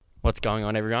What's going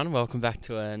on, everyone? Welcome back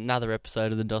to another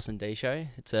episode of the Dos and D Show.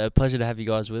 It's a pleasure to have you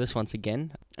guys with us once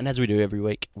again. And as we do every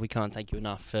week, we can't thank you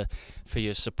enough for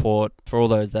your support. For all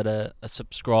those that are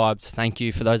subscribed, thank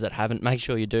you. For those that haven't, make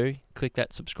sure you do. Click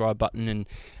that subscribe button and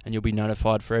you'll be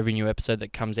notified for every new episode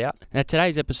that comes out. Now,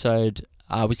 today's episode,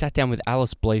 we sat down with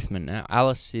Alice Bleathman. Now,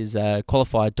 Alice is a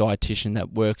qualified dietitian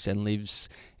that works and lives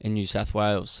in New South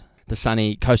Wales, the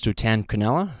sunny coastal town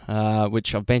Cronulla,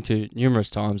 which I've been to numerous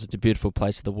times. It's a beautiful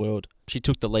place of the world. She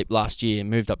took the leap last year and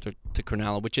moved up to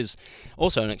Cronulla, which is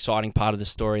also an exciting part of the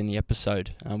story in the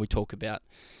episode. We talk about,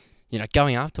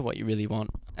 going after what you really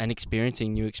want and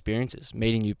experiencing new experiences,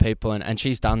 meeting new people, and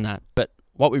she's done that. But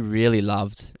what we really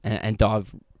loved and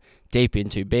dive deep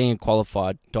into, being a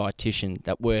qualified dietitian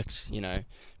that works,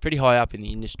 pretty high up in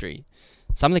the industry,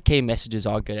 some of the key messages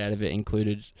I got out of it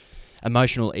included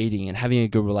emotional eating and having a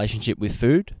good relationship with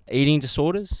food. Eating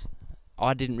disorders,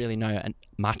 I didn't really know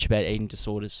much about eating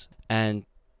disorders, and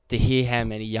to hear how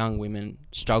many young women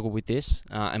struggle with this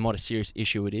and what a serious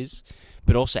issue it is,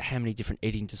 but also how many different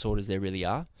eating disorders there really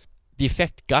are. The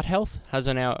effect gut health has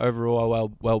on our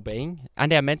overall well-being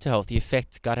and our mental health. The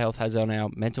effect gut health has on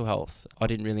our mental health. I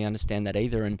didn't really understand that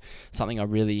either, and something I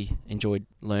really enjoyed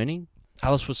learning.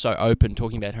 Alice was so open,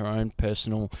 talking about her own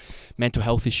personal mental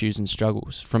health issues and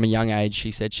struggles. From a young age,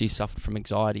 she said she suffered from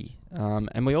anxiety.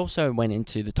 And we also went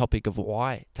into the topic of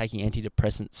why taking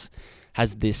antidepressants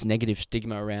has this negative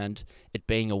stigma around it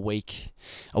being a week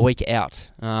out.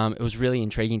 It was really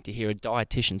intriguing to hear a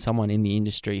dietitian, someone in the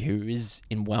industry who is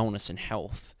in wellness and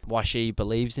health, why she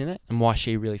believes in it and why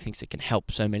she really thinks it can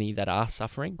help so many that are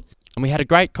suffering. And we had a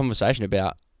great conversation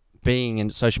about being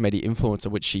a social media influencer,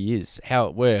 which she is, how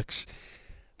it works,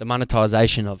 the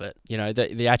monetization of it,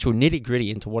 the actual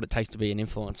nitty-gritty into what it takes to be an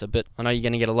influencer. But I know you're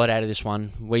going to get a lot out of this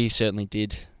one. We certainly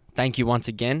did. Thank you once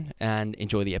again, and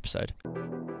enjoy the episode.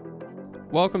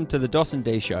 Welcome to the Dos and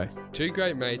D Show. Two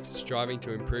great mates striving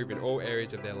to improve in all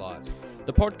areas of their lives.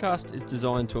 The podcast is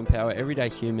designed to empower everyday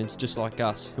humans just like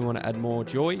us who want to add more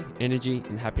joy, energy,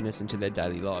 and happiness into their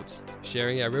daily lives.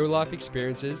 Sharing our real-life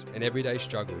experiences and everyday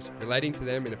struggles, relating to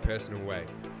them in a personal way.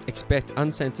 Expect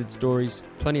uncensored stories,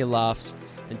 plenty of laughs,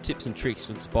 and tips and tricks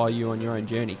to inspire you on your own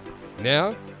journey.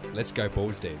 Now, let's go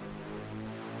balls deep.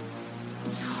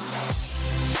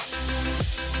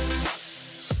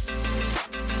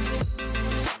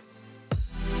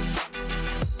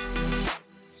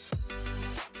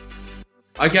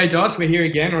 Okay, Dos, we're here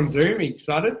again on Zoom. Are you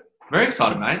excited? Very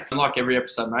excited, mate. And like every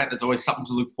episode, mate, there's always something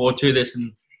to look forward to. There's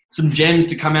some gems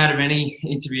to come out of any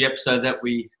interview episode that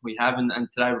we have, and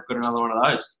today we've got another one of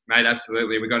those. Mate,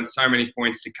 absolutely. We've got so many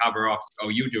points to cover off. Oh,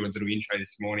 you'll do a little intro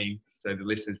this morning so the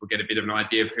listeners will get a bit of an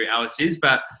idea of who Alice is.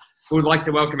 But we would like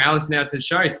to welcome Alice now to the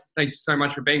show. Thank you so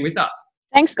much for being with us.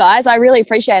 Thanks, guys. I really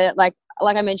appreciate it. Like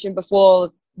I mentioned before,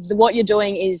 what you're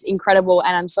doing is incredible,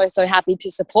 and I'm so happy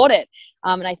to support it.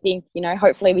 And I think,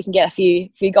 hopefully we can get a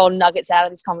few golden nuggets out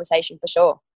of this conversation for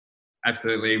sure.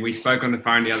 Absolutely. We spoke on the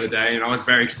phone the other day and I was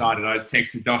very excited. I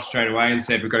texted Dos straight away and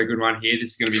said, we've got a good one here.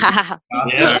 This is going to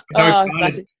be Yeah.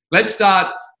 So let's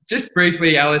start just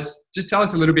briefly, Alice. Just tell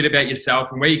us a little bit about yourself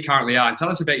and where you currently are, and tell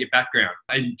us about your background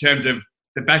in terms of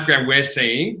the background we're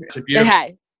seeing. It's a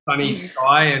beautiful sunny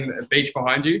sky and a beach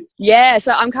behind you. Yeah,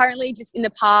 so I'm currently just in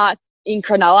the park in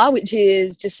Cronulla, which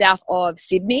is just south of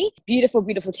Sydney. Beautiful,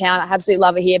 beautiful town. I absolutely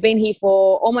love it here. Been here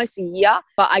for almost a year,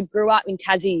 but I grew up in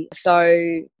Tassie,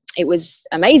 so it was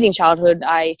amazing childhood.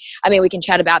 I mean, we can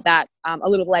chat about that a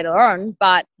little later on,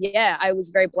 but yeah, I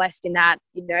was very blessed in that,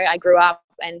 I grew up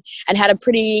and had a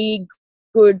pretty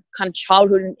good kind of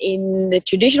childhood in the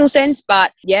traditional sense.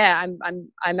 But yeah,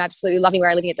 I'm absolutely loving where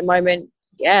I'm living at the moment.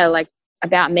 Yeah, like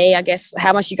about me, I guess.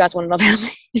 How much you guys want to know about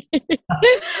me?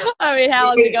 I mean, how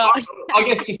long you got? I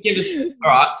guess just give us. All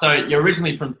right. So you're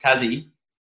originally from Tassie.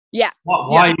 Yeah.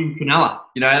 Why are you in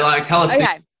Cronulla? Tell us.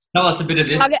 Okay. Tell us a bit of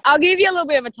this. I'll give you a little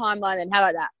bit of a timeline then. How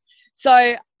about that?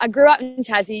 So I grew up in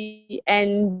Tassie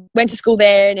and went to school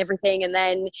there and everything. And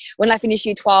then when I finished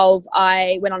year 12,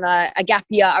 I went on a gap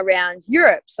year around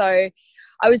Europe. So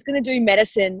I was going to do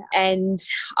medicine, and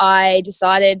I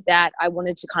decided that I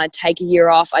wanted to kind of take a year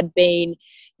off. I'd been,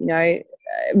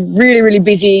 really, really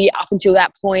busy up until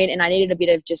that point, and I needed a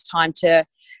bit of just time to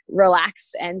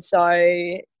relax. And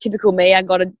so typical me, I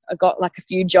got like a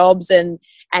few jobs and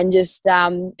just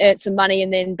earned some money,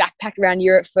 and then backpacked around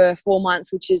Europe for 4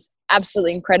 months, which is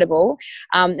absolutely incredible.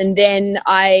 And then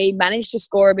I managed to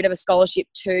score a bit of a scholarship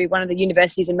to one of the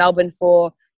universities in Melbourne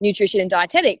for nutrition and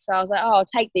dietetics. So I was like, oh, I'll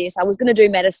take this. I was going to do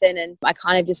medicine, and I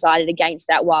kind of decided against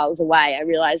that while I was away. I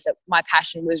realized that my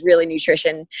passion was really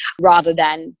nutrition rather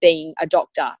than being a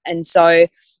doctor. And so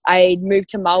I moved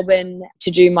to Melbourne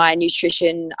to do my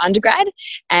nutrition undergrad.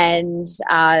 And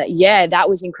that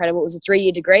was incredible. It was a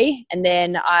 3-year degree. And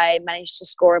then I managed to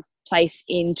score a place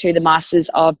into the Masters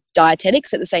of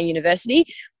Dietetics at the same university.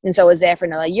 And so I was there for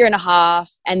another year and a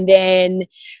half. And then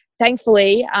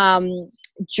thankfully,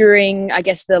 during, I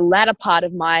guess, the latter part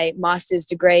of my master's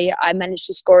degree, I managed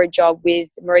to score a job with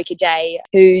Marika Day,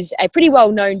 who's a pretty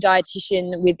well-known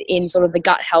dietitian within sort of the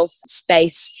gut health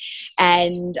space.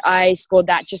 And I scored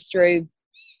that just through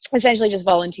essentially just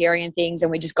volunteering and things, and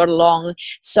we just got along.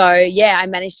 So yeah, I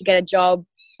managed to get a job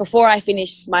before I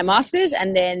finished my master's,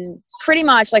 and then pretty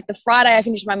much like the Friday I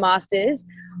finished my master's,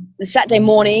 the Saturday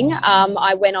morning,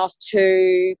 I went off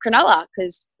to Cronulla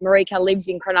because Marika lives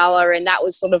in Cronulla, and that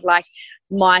was sort of like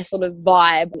my sort of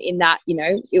vibe in that, you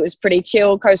know, it was pretty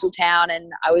chill, coastal town,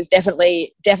 and I was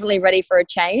definitely ready for a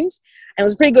change. And it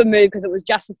was a pretty good move because it was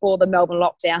just before the Melbourne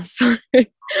lockdown, so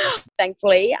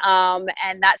thankfully.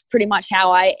 And that's pretty much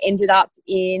how I ended up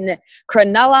in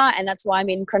Cronulla, and that's why I'm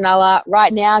in Cronulla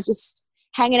right now, just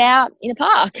hanging out in a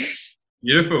park.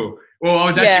 Beautiful. Well, I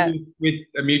was actually with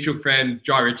a mutual friend,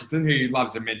 Jai Richardson, who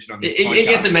loves a mention on this podcast. He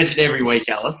gets a mention every week,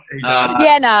 Alice.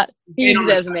 He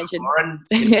deserves a mention.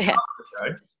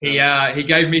 He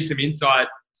gave me some insight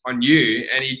on you,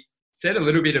 and he said a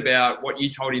little bit about what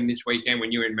you told him this weekend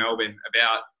when you were in Melbourne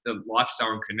about the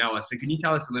lifestyle in Cronulla. So can you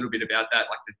tell us a little bit about that,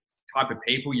 like the type of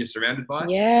people you're surrounded by?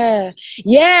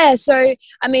 Yeah. So,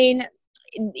 I mean,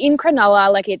 in Cronulla,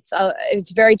 like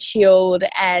it's very chilled,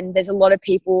 and there's a lot of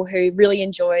people who really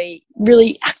enjoy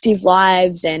really active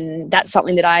lives, and that's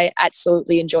something that I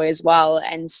absolutely enjoy as well.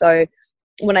 And so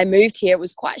when I moved here, it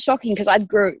was quite shocking because I'd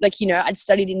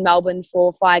studied in Melbourne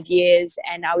for 5 years,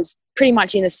 and I was pretty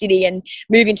much in the city, and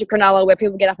moving to Cronulla where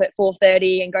people get up at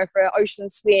 4:30 and go for ocean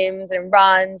swims and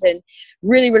runs and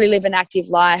really, really live an active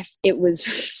life. It was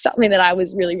something that I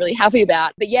was really, really happy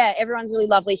about. But yeah, everyone's really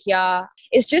lovely here.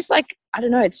 It's just like, I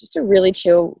don't know, it's just a really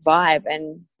chill vibe,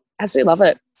 and absolutely love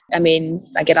it. I mean,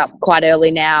 I get up quite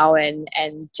early now and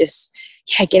just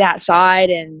get outside,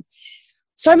 and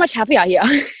so much happier here.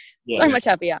 Much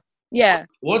happier. Yeah.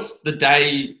 What's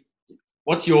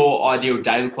your ideal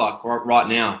day look like right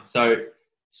now? So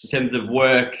in terms of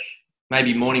work,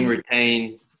 maybe morning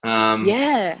routine,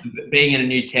 being in a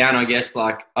new town, I guess,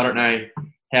 like, I don't know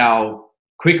how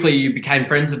quickly you became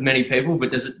friends with many people,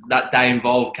 but does that day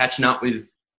involve catching up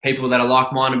with people that are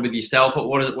like-minded with yourself?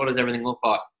 What does everything look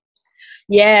like?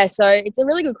 Yeah, so it's a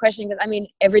really good question because, I mean,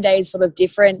 every day is sort of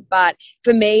different. But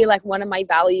for me, like, one of my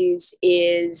values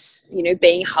is, you know,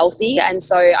 being healthy. And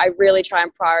so I really try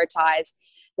and prioritize.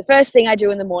 The first thing I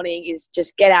do in the morning is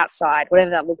just get outside,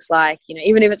 whatever that looks like. You know,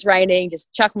 even if it's raining,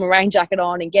 just chuck my rain jacket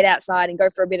on and get outside and go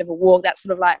for a bit of a walk. That's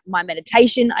sort of like my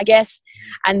meditation, I guess.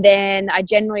 And then I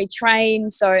generally train.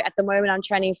 So at the moment I'm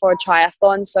training for a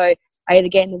triathlon. So I either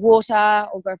get in the water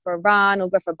or go for a run or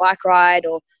go for a bike ride,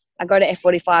 or I go to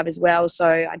F45 as well. So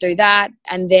I do that.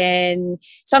 And then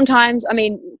sometimes, I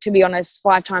mean, to be honest,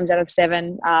 5 times out of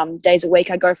 7 days a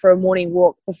week, I go for a morning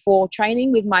walk before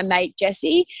training with my mate,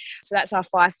 Jessie. So that's our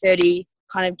 5:30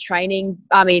 kind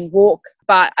of walk.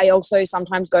 But I also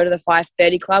sometimes go to the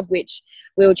 5:30 club, which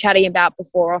we were chatting about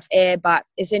before off air. But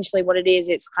essentially what it is,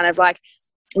 it's kind of like,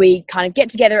 we kind of get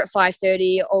together at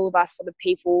 5:30, all of us sort of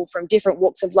people from different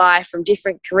walks of life, from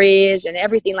different careers and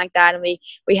everything like that. And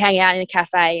we hang out in a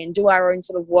cafe and do our own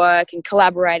sort of work and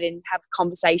collaborate and have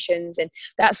conversations. And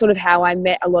that's sort of how I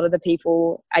met a lot of the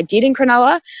people I did in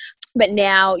Cronulla. But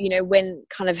now, you know, when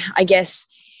kind of, I guess,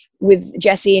 with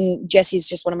Jessie, and Jessie's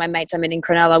just one of my mates I met in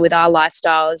Cronulla, with our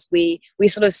lifestyles, we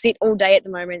sort of sit all day at the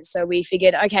moment. So we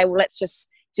figured, okay, well, let's just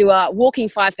do a walking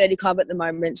 5:30 club at the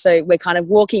moment. So we're kind of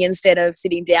walking instead of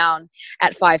sitting down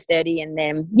at 5:30. And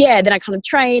then, then I kind of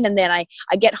train, and then I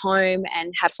get home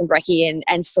and have some brekkie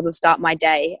and sort of start my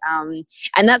day. And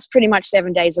that's pretty much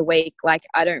 7 days a week. Like,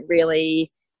 I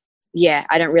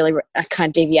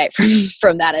can't deviate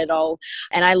from that at all.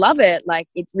 And I love it. Like,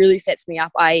 it really sets me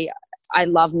up. I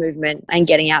love movement and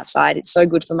getting outside. It's so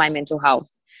good for my mental health.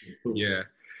 Yeah.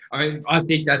 I mean, I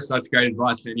think that's such great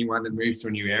advice for anyone that moves to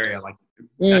a new area. Like,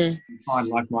 find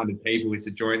like-minded people is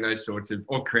to join those sorts of,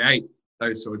 or create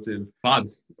those sorts of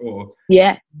clubs, or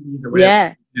yeah, it's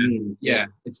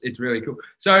really cool.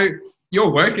 So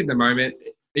your work at the moment,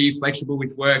 are you flexible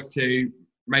with work to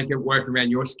make it work around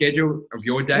your schedule of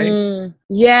your day?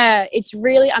 Yeah,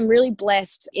 I'm really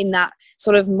blessed in that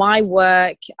sort of my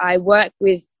work. I work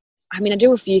with I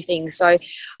do a few things. So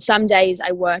some days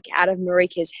I work out of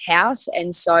Marika's house,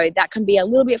 and so that can be a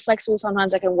little bit flexible.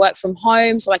 Sometimes I can work from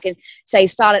home, so I can say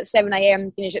start at 7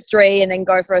 a.m, finish at 3, and then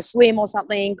go for a swim or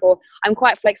something, or I'm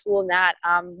quite flexible in that.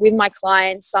 With my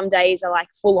clients, some days are like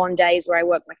full-on days where I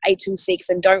work like 8 till 6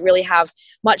 and don't really have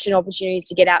much an opportunity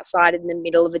to get outside in the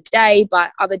middle of the day,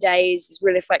 but other days is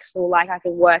really flexible, like I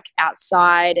can work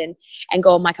outside and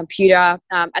go on my computer.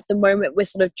 At the moment, we're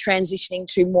sort of transitioning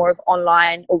to more of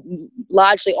online or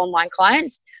largely online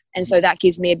clients. And so that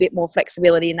gives me a bit more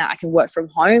flexibility in that I can work from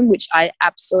home, which I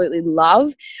absolutely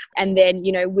love. And then,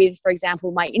 with, for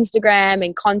example, my Instagram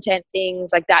and content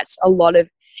things, like that's a lot of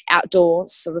outdoor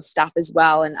sort of stuff as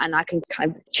well. And I can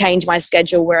kind of change my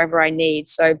schedule wherever I need.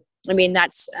 So,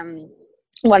 that's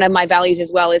one of my values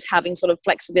as well, is having sort of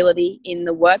flexibility in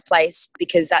the workplace,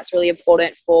 because that's really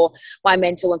important for my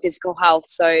mental and physical health.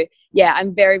 So yeah,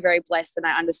 I'm very, very blessed, and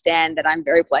I understand that I'm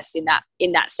very blessed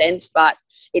in that sense, but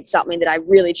it's something that I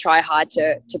really try hard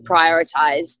to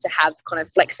prioritize, to have kind of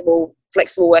flexible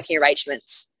working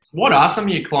arrangements. What are some of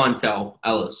your clientele,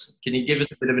 Alice? Can you give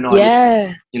us a bit of an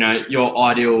idea? Yeah. Your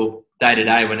ideal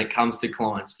day-to-day when it comes to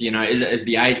clients. Is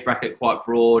the age bracket quite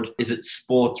broad? Is it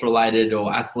sports related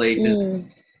or athletes? Is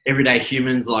everyday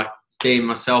humans like Dean,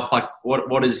 myself? Like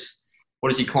what does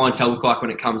your clientele look like when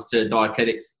it comes to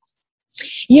dietetics?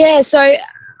 Yeah, so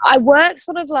I work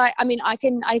sort of like,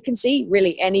 I can see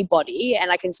really anybody,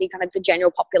 and I can see kind of the general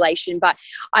population, but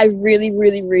I really,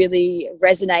 really, really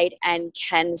resonate and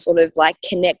can sort of like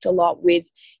connect a lot with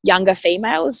younger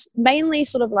females, mainly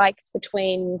sort of like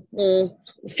between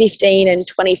 15 and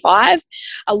 25.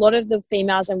 A lot of the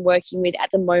females I'm working with at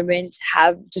the moment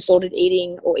have disordered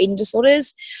eating or eating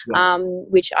disorders,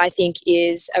 which I think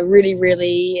is a really,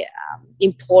 really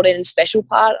important and special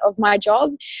part of my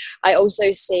job. I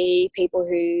also see people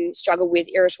who struggle with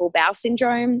irritable bowel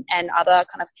syndrome and other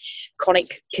kind of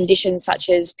chronic conditions such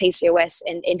as PCOS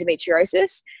and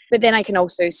endometriosis. But then I can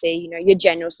also see, your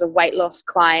general sort of weight loss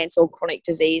clients or chronic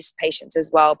disease patients as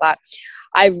well. But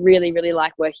I really, really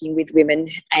like working with women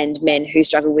and men who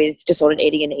struggle with disordered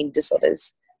eating and eating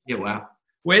disorders. Yeah, wow.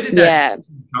 Where did that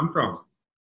come from?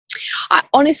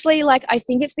 Honestly, I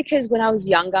think it's because when I was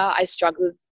younger, I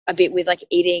struggled a bit with like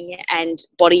eating and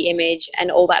body image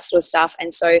and all that sort of stuff.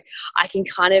 And so I can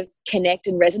kind of connect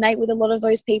and resonate with a lot of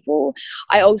those people.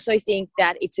 I also think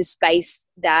that it's a space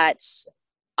that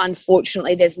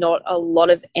unfortunately there's not a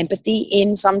lot of empathy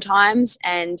in sometimes.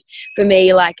 And for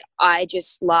me, I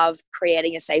just love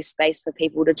creating a safe space for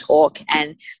people to talk.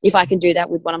 And if I can do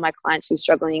that with one of my clients who's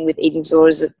struggling with eating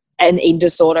disorders, an eating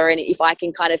disorder, and if I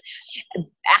can kind of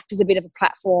act as a bit of a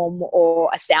platform or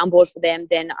a soundboard for them,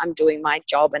 then I'm doing my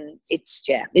job, and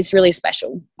it's really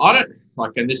special. I don't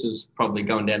and this is probably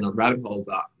going down the rabbit hole,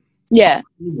 but yeah,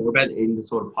 more about the eating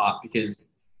disorder part, because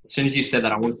as soon as you said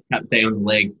that, I wanted to tap down the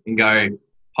leg and go,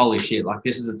 holy shit,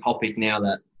 this is a topic now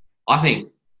that I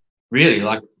think really,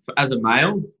 as a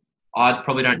male, I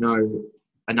probably don't know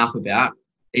enough about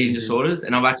eating disorders,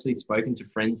 and I've actually spoken to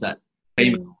friends that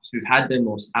females who've had them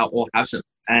or have them,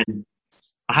 and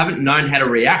I haven't known how to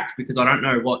react because I don't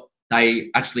know what they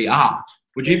actually are.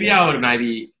 Would you be able to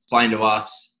maybe explain to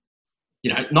us,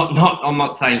 I'm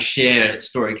not saying share a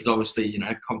story because obviously,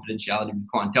 confidentiality with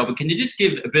clientele, but can you just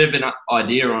give a bit of an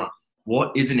idea on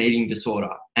what is an eating disorder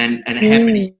and how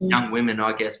many young women,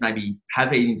 I guess, maybe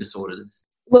have eating disorders?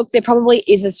 Look, there probably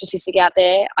is a statistic out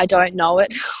there. I don't know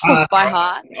it by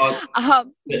heart.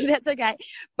 That's okay.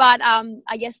 But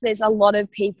I guess there's a lot of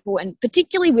people, and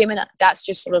particularly women, that's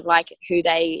just sort of who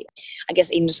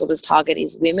eating disorders target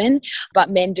is women. But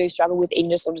men do struggle with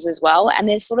eating disorders as well. And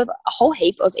there's sort of a whole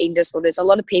heap of eating disorders. A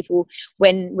lot of people,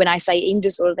 when I say eating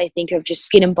disorder, they think of just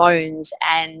skin and bones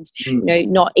and,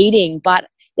 not eating. But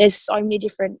there's so many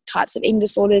different types of eating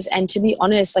disorders. And to be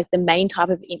honest, the main type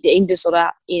of eating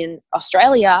disorder in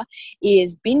Australia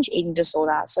is binge eating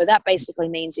disorder. So that basically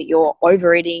means that you're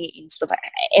overeating in sort of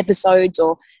episodes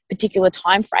or particular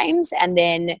time frames, and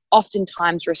then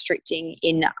oftentimes restricting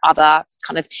in other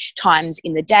kind of times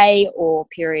in the day or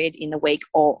period in the week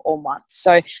or month.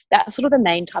 So that's sort of the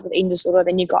main type of eating disorder.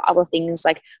 Then you've got other things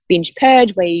like binge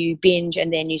purge, where you binge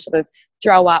and then you sort of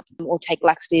throw up or take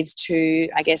laxatives to,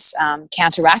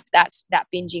 counteract that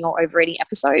binging or overeating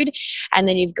episode. And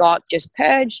then you've got just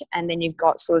purge, and then you've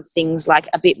got sort of things like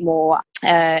a bit more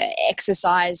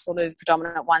exercise, sort of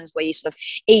predominant ones where you sort of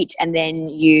eat and then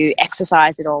you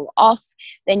exercise it all off.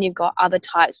 Then you've got other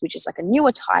types, which is a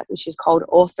newer type, which is called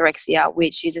orthorexia,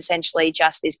 which is essentially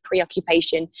just this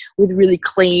preoccupation with really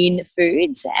clean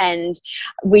foods. And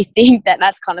we think that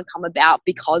that's kind of come about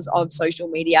because of social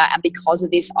media and because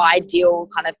of this ideal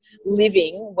kind of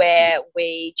living where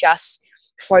we just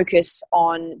focus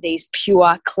on these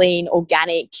pure, clean,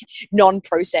 organic,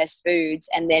 non-processed foods,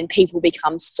 and then people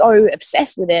become so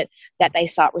obsessed with it that they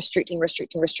start restricting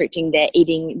their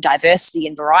eating diversity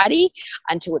and variety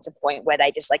until it's a point where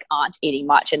they just like aren't eating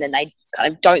much, and then they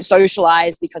kind of don't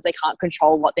socialize because they can't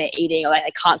control what they're eating, or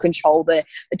they can't control the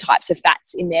types of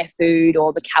fats in their food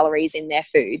or the calories in their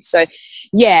food. So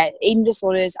yeah, eating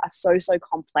disorders are so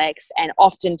complex, and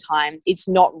oftentimes it's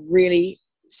not really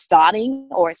starting,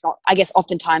 or it's not, I guess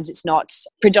oftentimes it's not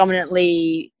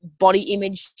predominantly body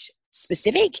image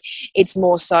specific. It's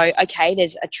more so, okay,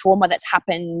 there's a trauma that's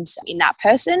happened in that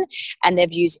person, and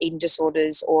they've used eating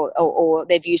disorders or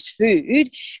they've used food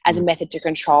as a method to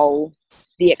control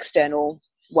the external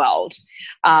world.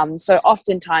 So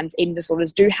oftentimes eating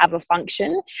disorders do have a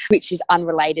function which is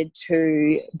unrelated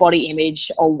to body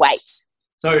image or weight.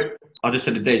 So I just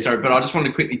said a D, sorry, but I just wanted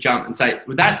to quickly jump and say,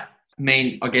 would that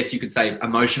mean, I guess you could say,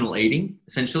 emotional eating,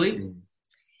 essentially?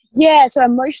 Yeah, so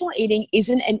emotional eating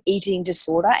isn't an eating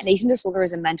disorder. An eating disorder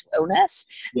is a mental illness.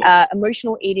 Yeah.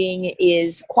 Emotional eating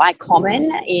is quite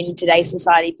common in today's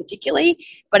society particularly,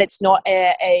 but it's not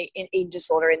an eating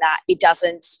disorder in that it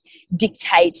doesn't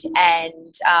dictate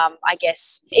and, I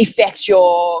guess, affect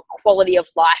your quality of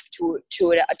life to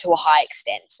a high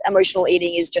extent. Emotional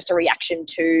eating is just a reaction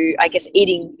to, I guess,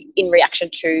 eating in reaction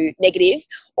to negative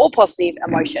or positive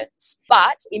emotions.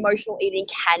 But emotional eating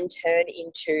can turn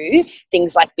into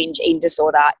things like binge eating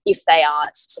disorder if they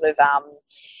aren't sort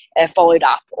of followed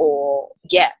up or,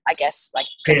 I guess, like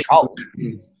controlled.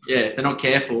 Yeah, if they're not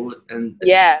careful. And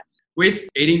yeah. With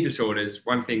eating disorders,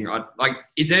 one thing I'd like,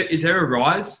 is there a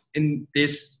rise in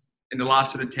this in the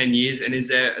last sort of 10 years? And is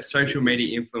there a social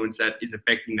media influence that is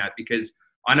affecting that? Because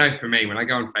I know for me, when I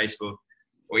go on Facebook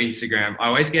or Instagram, I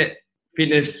always get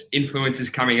fitness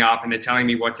influencers coming up and they're telling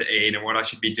me what to eat and what I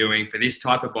should be doing for this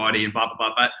type of body and blah, blah,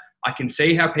 blah. But I can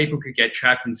see how people could get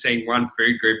trapped in seeing one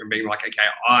food group and being like, okay,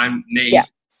 I need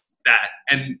that.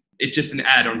 And it's just an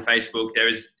ad on Facebook.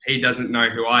 He doesn't know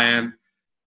who I am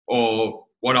or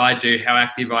what I do, how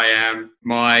active I am,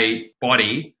 my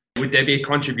body. Would there be a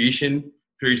contribution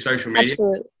through social media?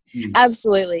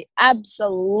 Absolutely.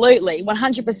 Absolutely.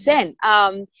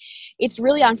 100%. It's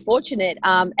really unfortunate.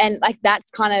 And like, that's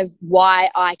kind of why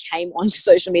I came onto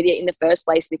social media in the first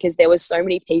place, because there were so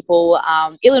many people,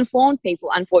 ill-informed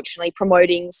people, unfortunately,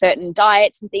 promoting certain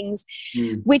diets and things,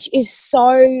 which is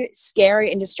so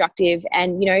scary and destructive.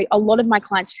 And, you know, a lot of my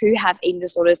clients who have eating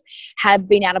disorders have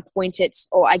been able to point it,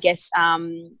 or I guess,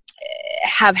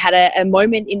 have had a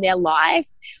moment in their life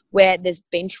where there's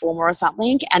been trauma or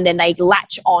something, and then they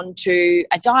latch on to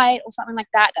a diet or something like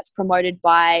that that's promoted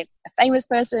by a famous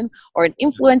person or an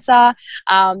influencer.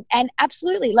 And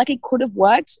absolutely, like, it could have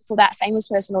worked for that famous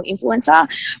person or influencer,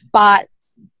 but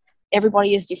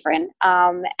everybody is different.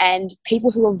 And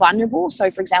people who are vulnerable, so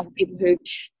for example, people who've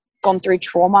gone through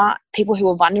trauma, people who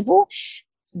are vulnerable,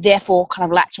 therefore kind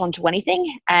of latch onto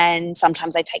anything, and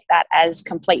sometimes they take that as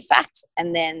complete fact,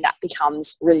 and then that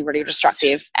becomes really, really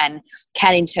destructive and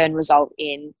can in turn result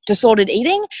in disordered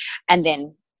eating and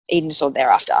then eating disorder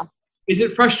thereafter. Is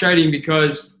it frustrating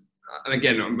because, and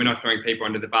again, we're not throwing people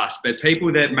under the bus, but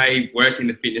people that may work in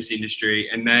the fitness industry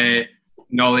and their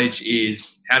knowledge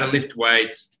is how to lift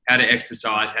weights, how to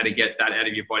exercise, how to get that out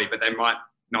of your body, but they might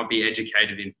not be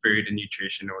educated in food and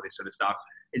nutrition or this sort of stuff.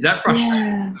 Is that frustrating?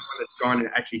 Yeah. Someone that's gone and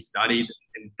actually studied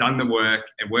and done the work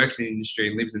and works in the industry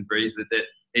and lives and breathes it, that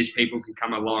these people can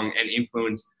come along and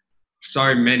influence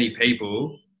so many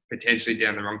people potentially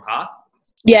down the wrong path?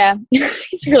 Yeah,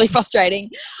 it's really frustrating.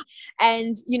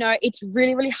 And, you know, it's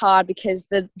really, really hard because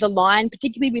the line,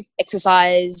 particularly with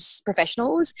exercise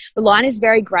professionals, the line is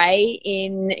very grey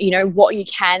in, you know, what you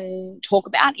can talk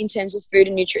about in terms of food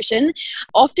and nutrition.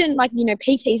 Often, like, you know,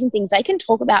 PTs and things, they can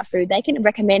talk about food. They can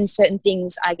recommend certain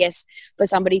things, I guess, for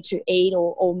somebody to eat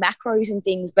or macros and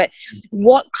things. But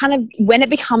what kind of, when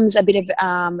it becomes a bit of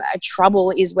a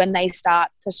trouble is when they start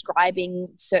prescribing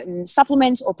certain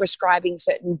supplements or prescribing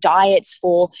certain diets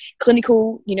for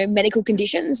clinical, you know, medical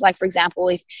conditions. Like, for example,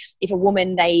 if a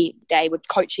woman they were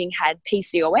coaching had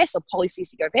PCOS or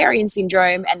polycystic ovarian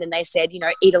syndrome, and then they said, you know,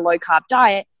 eat a low carb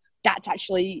diet, that's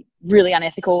actually really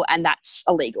unethical and that's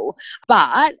illegal.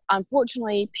 But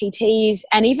unfortunately, PTs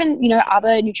and even, you know,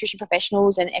 other nutrition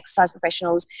professionals and exercise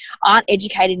professionals aren't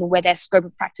educated in where their scope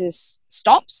of practice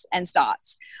stops and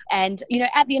starts. And, you know,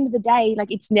 at the end of the day,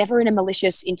 like, it's never in a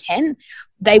malicious intent.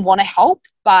 They want to help,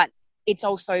 but it's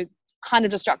also kind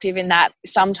of destructive in that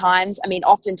sometimes, I mean,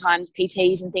 oftentimes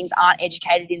PTs and things aren't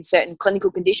educated in certain clinical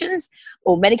conditions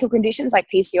or medical conditions like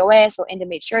PCOS or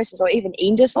endometriosis or even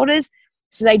eating disorders.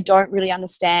 So they don't really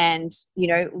understand,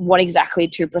 what exactly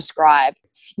to prescribe.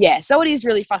 Yeah, so it is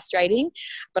really frustrating,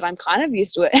 but I'm kind of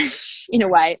used to it in a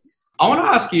way. I want to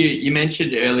ask you, you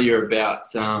mentioned earlier about,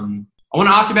 I want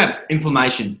to ask you about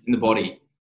inflammation in the body.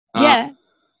 Yeah.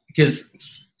 Because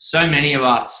so many of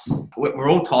us, we're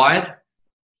all tired,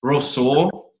 we're all sore,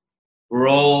 we're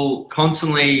all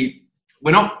constantly,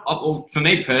 we're not, for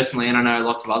me personally, and I know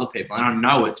lots of other people, and I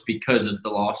know it's because of the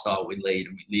lifestyle we lead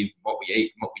and we live, what we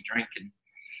eat and what we drink.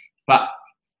 But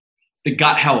the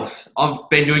gut health, I've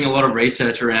been doing a lot of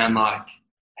research around like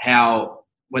how,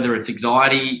 whether it's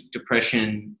anxiety,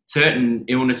 depression, certain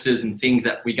illnesses and things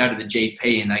that we go to the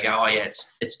GP and they go, oh yeah,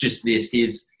 it's just this,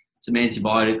 here's some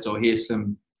antibiotics or here's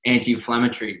some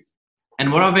anti-inflammatories.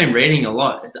 And what I've been reading a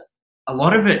lot is a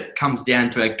lot of it comes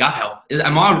down to our gut health.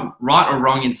 Am I right or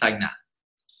wrong in saying that?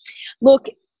 Look,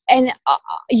 and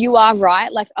you are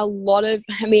right. Like a lot of,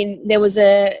 there was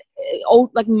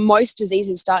most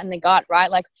diseases start in the gut, right?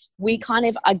 Like we kind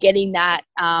of are getting that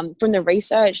from the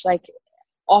research. Like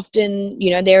often,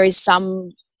 there is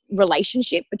some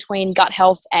relationship between gut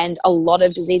health and a lot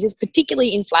of diseases,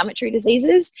 particularly inflammatory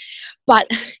diseases. But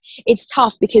it's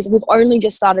tough because we've only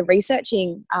just started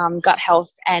researching gut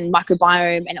health and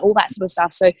microbiome and all that sort of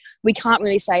stuff. So we can't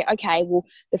really say, okay, well,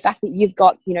 the fact that you've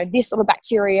got, this sort of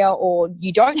bacteria or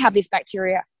you don't have this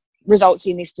bacteria results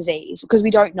in this disease, because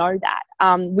we don't know that.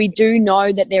 We do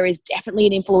know that there is definitely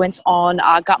an influence on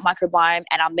our gut microbiome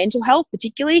and our mental health,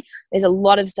 particularly. There's a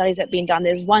lot of studies that have been done.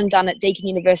 There's one done at Deakin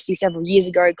University several years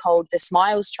ago called the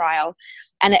SMILES trial.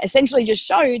 And it essentially just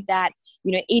showed that,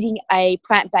 eating a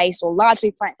plant-based or largely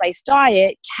plant-based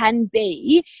diet can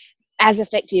be as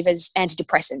effective as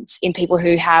antidepressants in people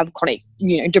who have chronic,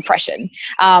 depression.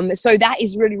 So that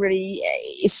is really, really,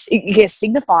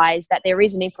 signifies that there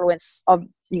is an influence of,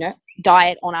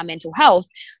 diet on our mental health,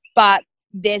 but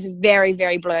there's a very,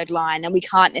 very blurred line and we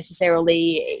can't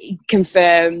necessarily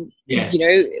confirm,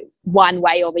 one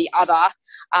way or the other.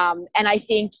 And I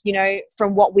think,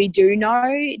 from what we do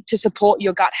know, to support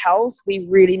your gut health, we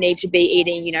really need to be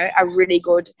eating, a really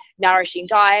good nourishing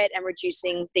diet and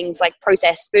reducing things like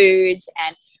processed foods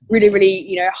and really,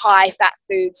 really, high fat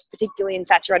foods, particularly in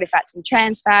saturated fats and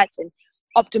trans fats, and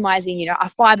optimizing, our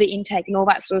fiber intake and all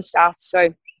that sort of stuff.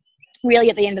 So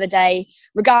really at the end of the day,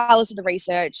 regardless of the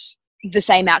research, the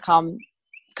same outcome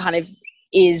kind of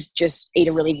is just eat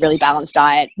a really, really balanced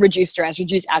diet, reduce stress,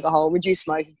 reduce alcohol, reduce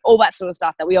smoking, all that sort of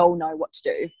stuff that we all know what to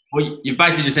do. Well, you've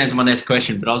basically just answered my next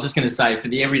question, but I was just going to say, for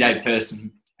the everyday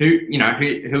person who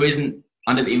isn't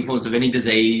under the influence of any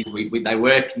disease, they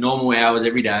work normal hours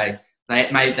every day, they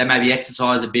maybe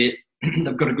exercise a bit,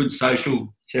 they've got a good social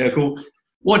circle.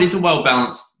 What is a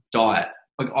well-balanced diet?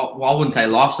 Like, I wouldn't say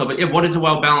lifestyle, but what is a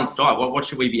well-balanced diet? What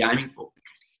should we be aiming for?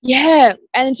 Yeah,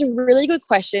 and it's a really good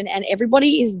question, and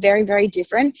everybody is very, very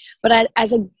different. But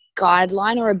as a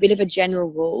guideline or a bit of a general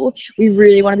rule, we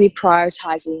really want to be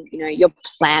prioritizing, your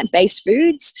plant-based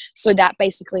foods. So that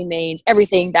basically means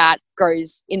everything that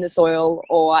grows in the soil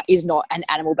or is not an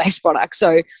animal-based product.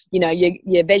 So,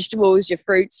 your vegetables, your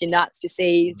fruits, your nuts, your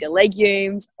seeds, your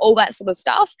legumes, all that sort of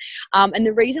stuff. And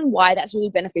the reason why that's really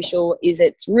beneficial is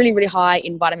it's really, really high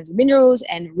in vitamins and minerals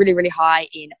and really, really high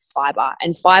in fiber.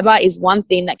 And fiber is one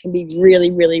thing that can be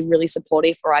really, really, really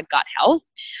supportive for our gut health.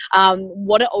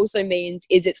 What it also means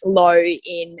is it's low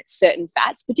in certain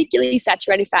fats, particularly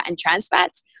saturated fat and trans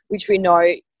fats, which we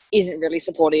know isn't really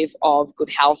supportive of good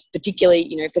health, particularly,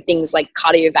 for things like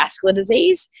cardiovascular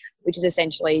disease, which is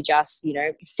essentially just,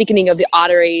 thickening of the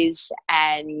arteries.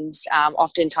 And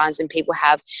oftentimes when people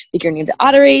have thickening of the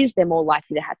arteries, they're more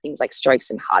likely to have things like strokes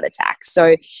and heart attacks.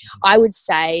 So I would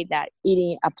say that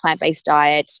eating a plant-based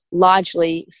diet,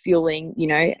 largely fueling,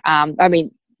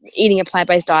 eating a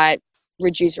plant-based diet,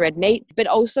 reduce red meat, but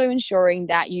also ensuring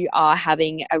that you are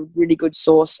having a really good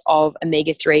source of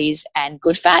omega-3s and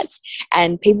good fats.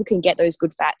 And people can get those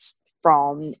good fats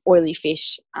from oily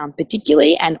fish,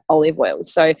 particularly, and olive oil.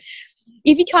 So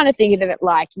if you kind of think of it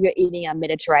like you're eating a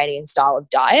Mediterranean style of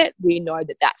diet, we know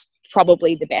that that's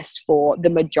probably the best for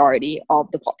the majority of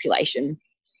the population.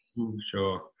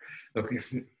 Sure. Look,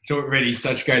 it's already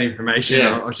such great information.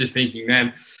 Yeah. I was just thinking,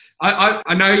 man,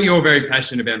 I know you're very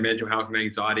passionate about mental health and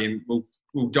anxiety, and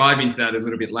we'll dive into that a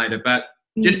little bit later. But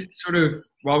just sort of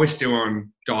while we're still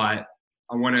on diet,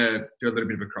 I want to do a little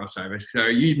bit of a crossover. So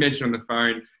you mentioned on the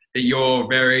phone that you're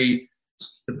very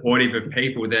supportive of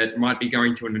people that might be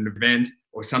going to an event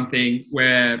or something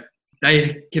where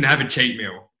they can have a cheat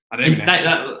meal. I don't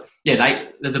know.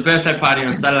 There's a birthday party on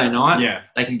a Saturday night. Yeah.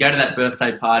 They can go to that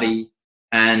birthday party,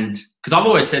 and because I've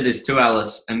always said this too,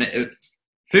 Alice, and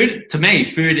food, to me,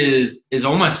 food is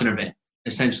almost an event.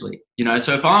 essentially. You know,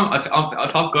 so if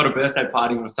I've got a birthday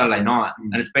party on a Saturday night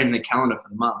and it's been in the calendar for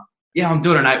the month, yeah, I'm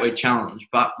doing an 8-week challenge,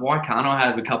 but why can't I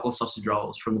have a couple of sausage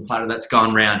rolls from the platter that's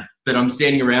gone round? But I'm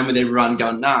standing around with everyone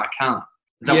going, nah, I can't.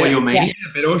 Is that what you're meaning?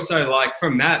 Yeah, but also like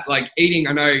from that, like eating,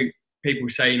 I know people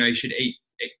say, you know, you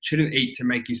shouldn't eat to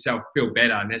make yourself feel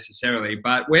better necessarily,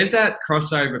 but where's that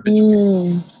crossover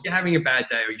between you're having a bad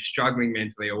day or you're struggling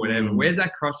mentally or whatever? Where's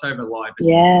that crossover lie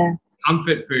between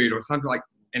comfort food or something like,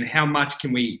 and how much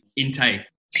can we intake?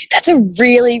 That's a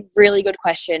really, really good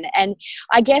question. And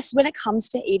I guess when it comes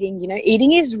to eating, you know,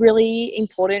 eating is really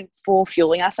important for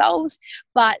fueling ourselves,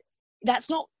 but that's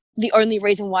not the only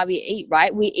reason why we eat,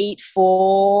 right? We eat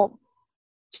for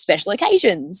special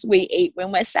occasions. We eat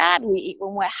when we're sad. We eat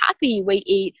when we're happy. We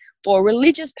eat for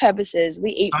religious purposes.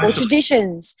 We eat for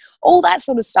traditions, all that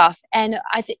sort of stuff. And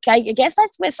I guess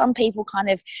that's where some people kind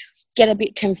of get a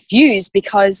bit confused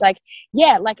because like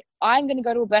I'm going to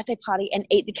go to a birthday party and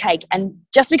eat the cake. And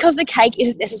just because the cake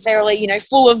isn't necessarily, you know,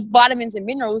 full of vitamins and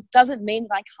minerals doesn't mean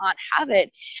that I can't have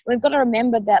it. And we've got to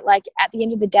remember that like at the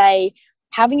end of the day,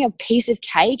 having a piece of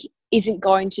cake isn't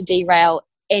going to derail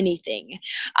anything.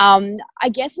 I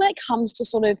guess when it comes to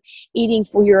sort of eating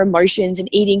for your emotions and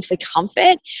eating for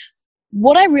comfort,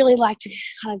 what I really like to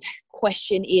kind of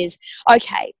question is,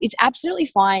 okay, it's absolutely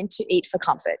fine to eat for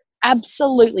comfort.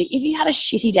 Absolutely. If you had a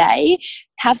shitty day,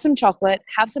 have some chocolate,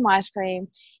 have some ice cream.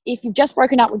 If you've just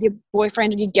broken up with your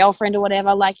boyfriend or your girlfriend or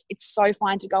whatever, like it's so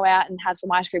fine to go out and have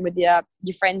some ice cream with your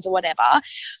friends or whatever.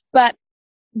 But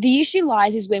the issue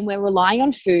lies is when we're relying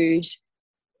on food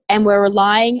and we're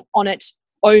relying on it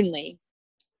only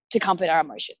to comfort our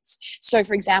emotions. So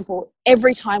for example,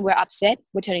 every time we're upset,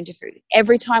 we're turning to food.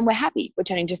 Every time we're happy, we're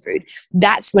turning to food.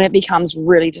 That's when it becomes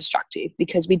really destructive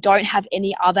because we don't have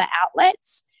any other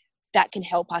outlets that can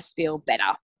help us feel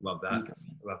better. Love that.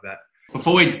 Love that.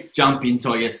 Before we jump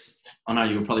into, I guess, I know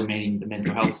you were probably meaning the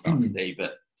mental health stuff, Dee,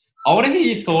 but I want to hear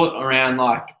your thought around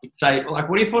what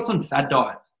are your thoughts on fad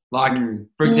diets? Like,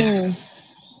 for example,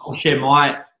 I'll share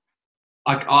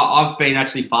I've been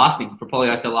actually fasting for probably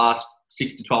like the last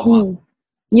 6 to 12 months.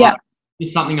 Yeah.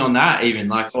 Is something on that even,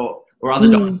 like, or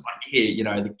other diets like here, you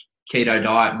know, the keto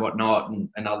diet and whatnot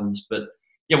and others. But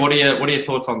yeah, what are your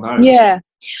thoughts on those? Yeah.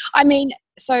 I mean,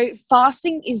 so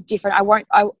fasting is different.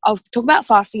 I'll talk about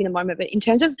fasting in a moment, but in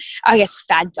terms of, I guess,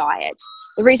 fad diets,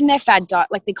 the reason they're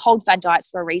they're called fad diets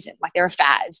for a reason, like they're a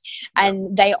fad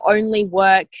and they only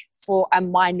work for a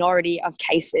minority of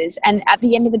cases. And at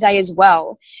the end of the day as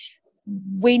well,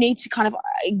 we need to kind of,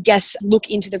 I guess, look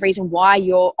into the reason why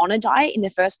you're on a diet in the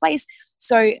first place.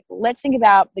 So let's think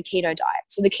about the keto diet.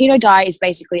 So the keto diet is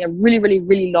basically a really, really,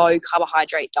 really low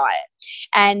carbohydrate diet.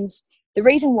 And the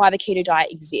reason why the keto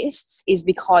diet exists is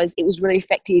because it was really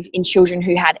effective in children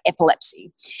who had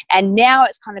epilepsy. And now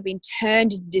it's kind of been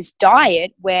turned into this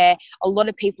diet where a lot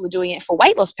of people are doing it for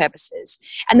weight loss purposes.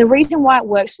 And the reason why it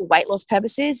works for weight loss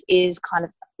purposes is kind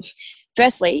of,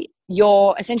 firstly,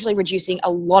 you're essentially reducing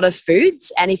a lot of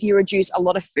foods. And if you reduce a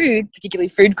lot of food, particularly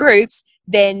food groups,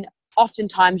 then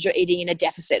oftentimes you're eating in a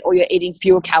deficit or you're eating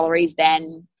fewer calories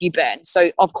than you burn.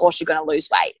 So of course you're going to lose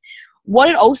weight. What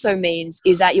it also means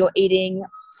is that you're eating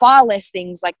far less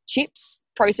things like chips,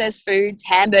 processed foods,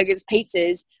 hamburgers,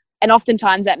 pizzas, and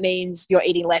oftentimes that means you're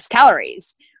eating less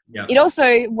calories. Yeah. It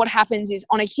also, what happens is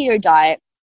on a keto diet,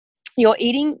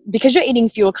 because you're eating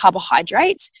fewer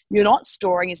carbohydrates, you're not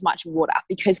storing as much water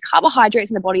because carbohydrates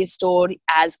in the body are stored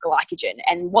as glycogen.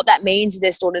 And what that means is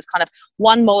they're stored as kind of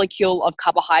one molecule of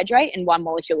carbohydrate and one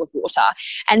molecule of water.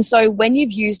 And so when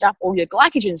you've used up all your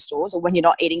glycogen stores, or when you're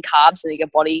not eating carbs and your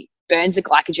body burns the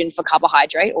glycogen for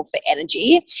carbohydrate or for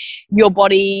energy, your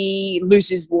body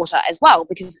loses water as well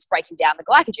because it's breaking down the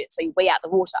glycogen. So you weigh out the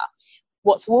water.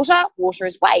 What's water? Water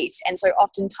is weight. And so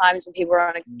oftentimes when people are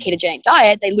on a ketogenic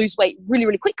diet, they lose weight really,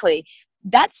 really quickly.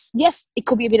 That's, yes, it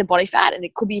could be a bit of body fat and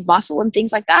it could be muscle and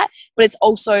things like that, but it's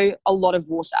also a lot of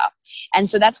water. And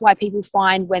so that's why people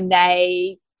find when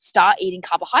they start eating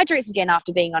carbohydrates again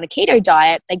after being on a keto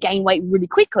diet, they gain weight really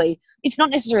quickly. It's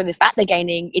not necessarily the fat they're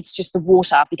gaining, it's just the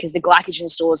water because the glycogen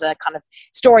stores are kind of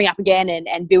storing up again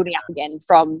and building up again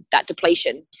from that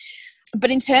depletion. But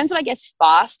in terms of, I guess,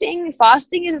 fasting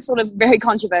is a sort of very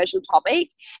controversial topic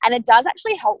and it does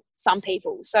actually help some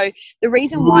people. So the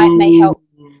reason why it may help...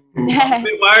 I'm a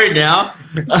bit worried now.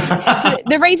 So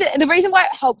the reason why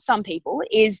it helps some people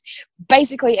is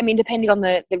basically, I mean, depending on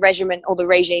the regimen or the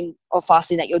regime of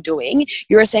fasting that you're doing,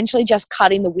 you're essentially just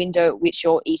cutting the window at which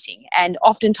you're eating. And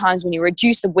oftentimes when you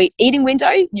reduce the eating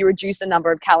window, you reduce the number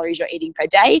of calories you're eating per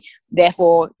day.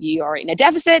 Therefore, you are in a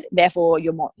deficit. Therefore,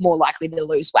 you're more likely to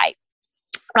lose weight.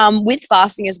 With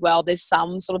fasting as well, there's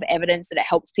some sort of evidence that it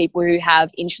helps people who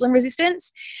have insulin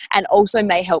resistance, and also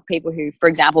may help people who, for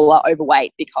example, are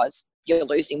overweight, because you're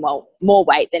losing more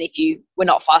weight than if you were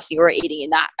not fasting or eating in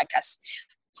that, I guess,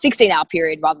 16-hour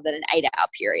period rather than an 8-hour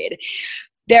period.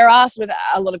 There are sort of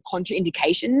a lot of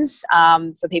contraindications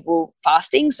for people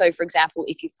fasting. So, for example,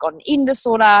 if you've got an eating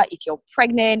disorder, if you're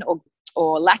pregnant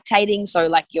or lactating, so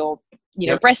like you're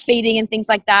breastfeeding and things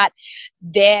like that,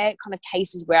 they're kind of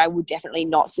cases where I would definitely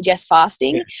not suggest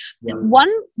fasting. Yeah.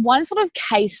 One sort of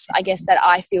case, I guess, that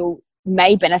I feel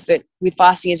may benefit with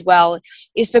fasting as well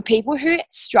is for people who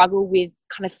struggle with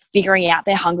kind of figuring out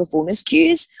their hunger fullness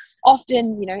cues.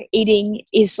 Often, eating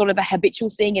is sort of a habitual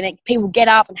thing, and people get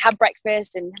up and have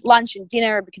breakfast and lunch and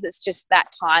dinner because it's just that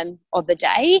time of the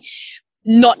day,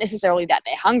 not necessarily that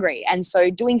they're hungry. And so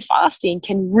doing fasting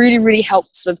can really, really help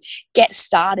sort of get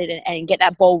started and get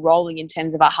that ball rolling in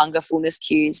terms of our hunger fullness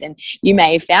cues. And you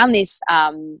may have found this,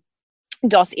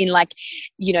 Dos, in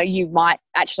you might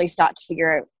actually start to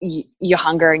figure out your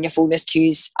hunger and your fullness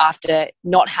cues after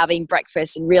not having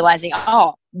breakfast and realizing,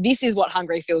 oh, this is what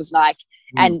hungry feels like,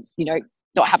 and,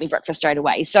 not having breakfast straight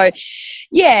away. So,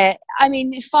 yeah, I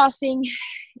mean, fasting,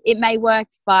 it may work,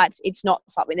 but it's not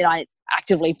something that I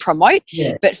actively promote.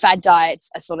 Yeah. But fad diets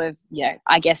are sort of,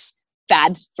 I guess,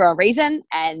 fad for a reason,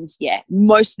 and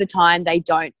most of the time they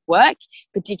don't work,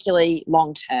 particularly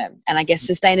long term. And I guess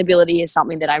sustainability is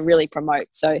something that I really promote.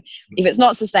 So if it's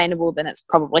not sustainable, then it's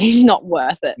probably not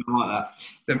worth it.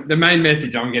 The main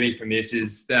message I'm getting from this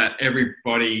is that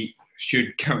everybody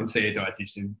should go and see a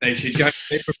dietitian. They should go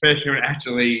see a professional.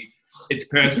 Actually, it's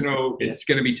personal. It's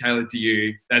going to be tailored to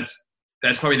you. That's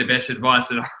probably the best advice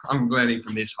that I'm learning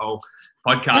from this whole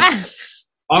podcast.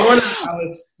 I want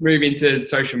to move into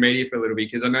social media for a little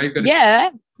bit, because I know you've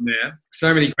got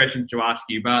so many questions to ask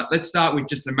you, but let's start with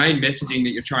just the main messaging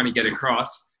that you're trying to get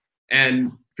across.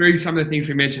 And through some of the things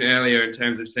we mentioned earlier in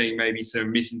terms of seeing maybe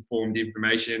some misinformed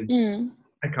information,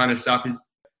 that kind of stuff,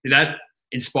 did that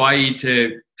inspire you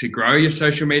to grow your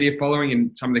social media following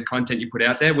and some of the content you put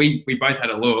out there? We both had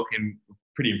a look and were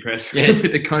pretty impressed with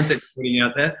the content you're putting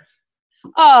out there.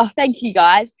 Oh, thank you,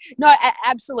 guys. No,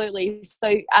 absolutely.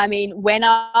 So, I mean, when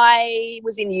I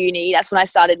was in uni, that's when I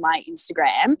started my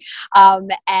Instagram.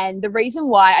 And the reason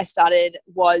why I started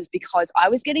was because I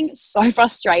was getting so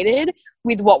frustrated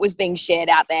with what was being shared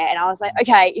out there. And I was like,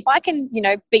 okay, if I can,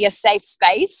 be a safe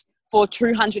space for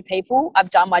 200 people,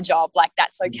 I've done my job. Like,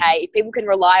 that's okay. If people can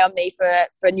rely on me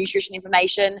for nutrition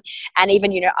information and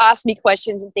even, ask me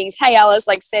questions and things. Hey, Alice,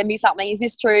 send me something. Is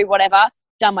this true? Whatever.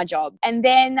 Done my job. And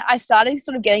then I started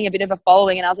sort of getting a bit of a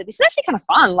following, and I was like, this is actually kind of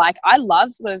fun. I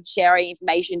love sort of sharing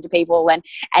information to people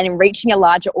and reaching a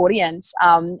larger audience.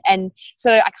 And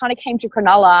so I kind of came to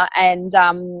Cronulla and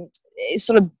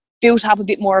sort of built up a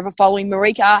bit more of a following.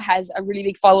 Marika has a really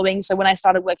big following. So when I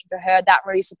started working for her, that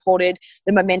really supported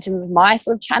the momentum of my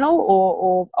sort of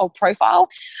channel or profile.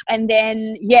 And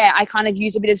then, I kind of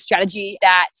used a bit of strategy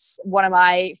that one of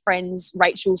my friends,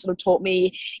 Rachel, sort of taught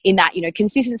me in that,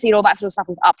 consistency and all that sort of stuff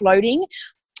with uploading.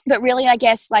 But really, I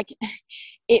guess,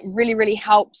 it really, really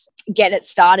helped get it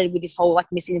started with this whole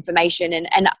misinformation.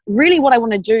 And really what I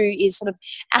want to do is sort of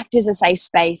act as a safe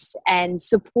space and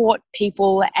support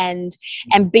people and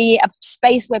be a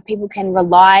space where people can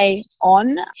rely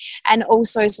on, and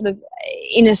also sort of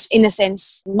in a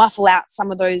sense muffle out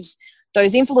some of those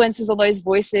influences or those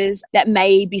voices that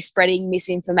may be spreading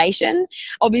misinformation.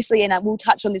 Obviously, and I will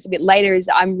touch on this a bit later, is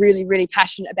I'm really, really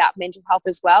passionate about mental health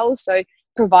as well. So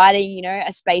providing,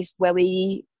 a space where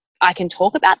I can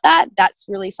talk about that, that's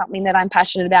really something that I'm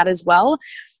passionate about as well.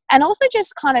 And also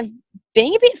just kind of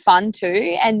being a bit fun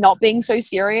too, and not being so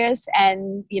serious,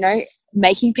 and,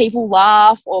 making people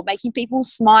laugh or making people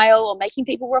smile or making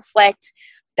people reflect.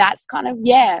 That's kind of,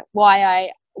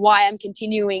 why I'm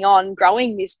continuing on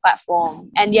growing this platform.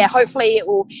 And hopefully it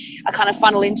will kind of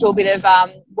funnel into a bit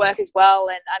of work as well.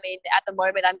 And I mean, at the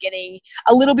moment I'm getting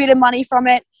a little bit of money from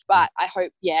it, but I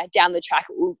hope, down the track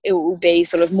it will be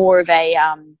sort of more of a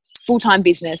full-time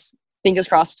business. Fingers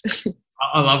crossed.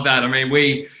 I love that. I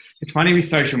mean, it's funny with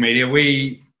social media,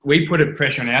 we put a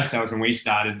pressure on ourselves when we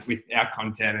started with our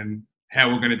content and how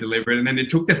we're going to deliver it. And then it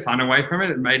took the fun away from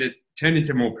it. It turned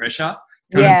into more pressure.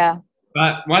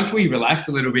 But once we relaxed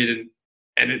a little bit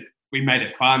and we made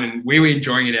it fun and we were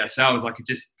enjoying it ourselves,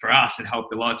 for us, it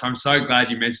helped a lot. So I'm so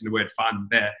glad you mentioned the word fun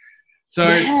there. So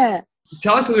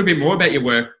tell us a little bit more about your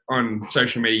work on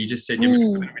social media. You just said you're making a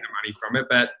little bit of money from it,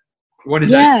 but what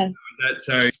is that? Is that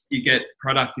so you get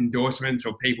product endorsements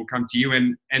or people come to you,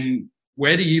 and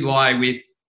where do you lie with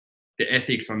the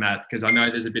ethics on that? Because I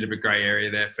know there's a bit of a grey area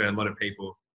there for a lot of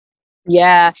people.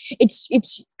 Yeah,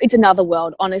 it's another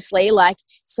world, honestly. Like,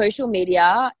 social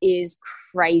media is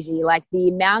crazy. Like, the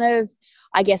amount of,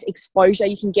 I guess, exposure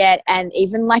you can get, and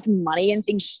even like money and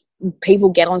things people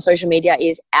get on social media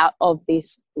is out of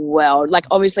this world. Like,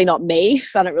 obviously not me,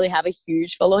 because I don't really have a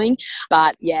huge following,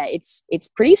 but yeah, it's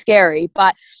pretty scary.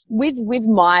 But with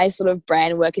my sort of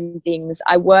brand work and things,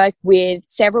 I work with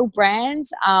several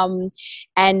brands,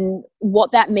 and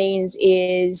what that means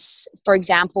is, for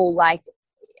example, like,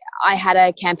 I had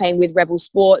a campaign with Rebel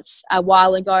Sports a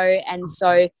while ago, and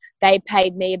so they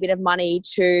paid me a bit of money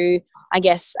to, I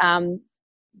guess,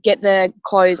 get the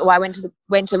clothes. Or I went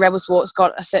to Rebel Sports,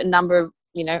 got a certain number of,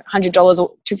 $100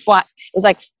 or it was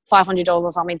like $500 or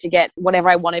something to get whatever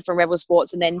I wanted from Rebel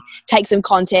Sports, and then take some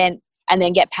content and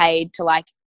then get paid to like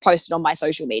post it on my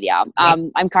social media.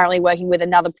 I'm currently working with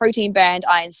another protein brand,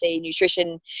 INC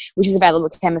Nutrition, which is available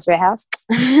at Chemist Warehouse.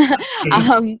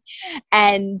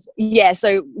 And yeah,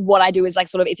 so what I do is like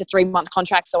sort of, it's a 3-month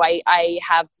contract. So I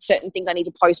have certain things I need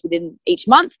to post within each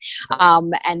month,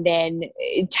 and then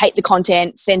take the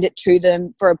content, send it to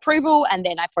them for approval, and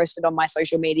then I post it on my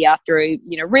social media through,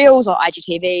 Reels or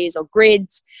IGTVs or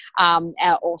grids,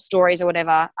 or stories or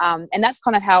whatever. And that's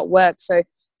kind of how it works. So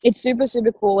it's super,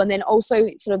 super cool. And then also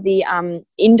sort of the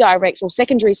indirect or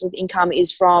secondary sort of income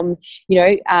is from,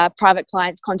 private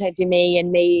clients contacting me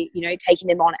and me, taking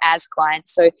them on as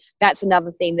clients. So that's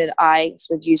another thing that I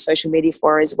sort of use social media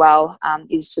for as well,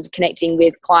 is sort of connecting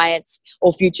with clients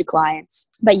or future clients.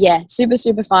 But yeah, super,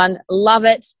 super fun. Love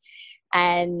it.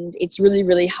 And it's really,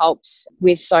 really helped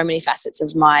with so many facets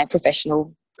of my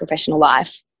professional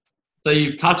life. So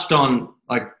you've touched on,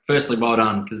 like, firstly, well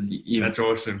done, because that's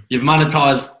awesome. You've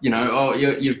monetized,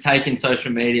 you've taken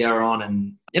social media on,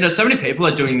 and so many people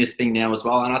are doing this thing now as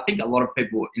well. And I think a lot of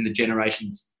people in the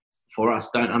generations before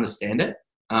us don't understand it.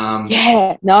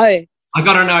 Yeah, no. I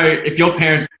gotta know if your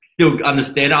parents still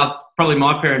understand it. Probably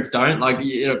my parents don't. Like,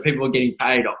 people are getting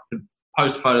paid to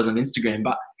post photos on Instagram,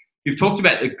 but you've talked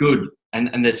about the good,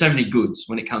 and there's so many goods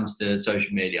when it comes to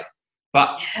social media.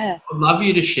 But I'd love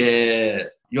you to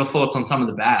share your thoughts on some of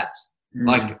the bads.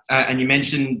 Like, and you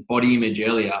mentioned body image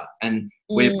earlier, and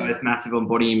we're both massive on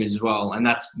body image as well. And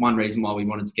that's one reason why we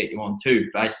wanted to get you on too,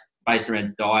 based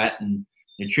around diet and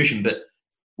nutrition. But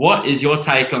what is your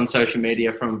take on social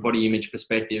media from a body image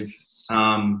perspective?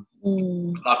 I'd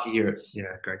love to hear it. Yeah,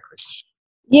 great question.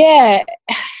 Yeah,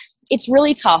 it's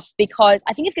really tough because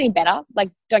I think it's getting better.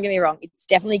 Like, don't get me wrong, it's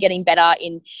definitely getting better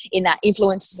in that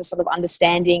influencers are sort of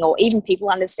understanding, or even people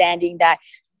understanding that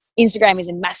Instagram is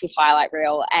a massive highlight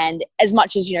reel. And as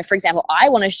much as, for example, I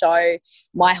want to show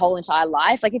my whole entire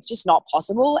life, like, it's just not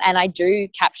possible. And I do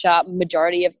capture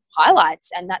majority of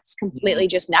highlights, and that's completely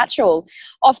just natural.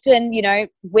 Often,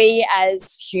 we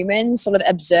as humans sort of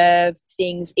observe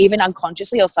things even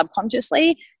unconsciously or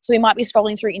subconsciously. So we might be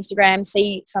scrolling through Instagram,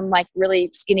 see some like really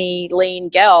skinny, lean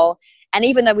girl, and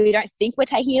even though we don't think we're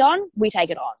taking it on, we take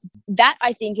it on. That,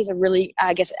 I think, is a really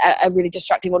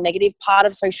destructive or negative part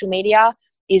of social media,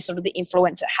 is sort of the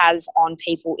influence it has on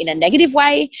people in a negative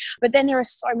way. But then there are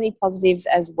so many positives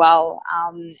as well.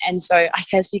 And so I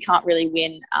guess you can't really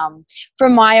win.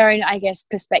 From my own, I guess,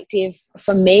 perspective,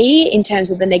 for me, in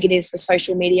terms of the negatives for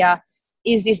social media,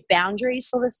 is this boundaries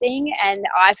sort of thing. And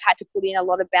I've had to put in a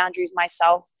lot of boundaries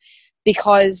myself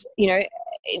because,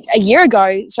 a year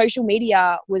ago, social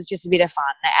media was just a bit of fun,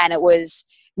 and it was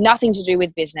nothing to do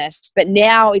with business. But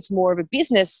now it's more of a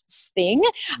business thing,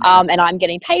 and I'm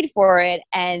getting paid for it.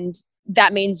 And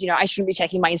that means, I shouldn't be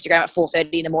checking my Instagram at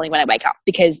 4:30 in the morning when I wake up,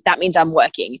 because that means I'm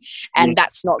working, and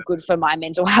that's not good for my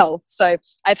mental health. So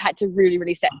I've had to really,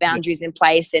 really set boundaries in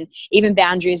place, and even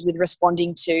boundaries with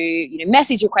responding to,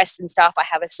 message requests and stuff. I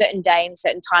have a certain day and a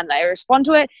certain time that I respond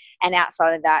to it. And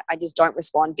outside of that, I just don't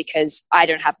respond, because I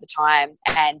don't have the time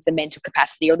and the mental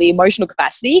capacity or the emotional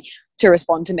capacity to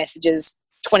respond to messages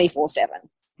 24/7.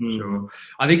 Sure.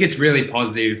 I think it's really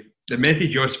positive, the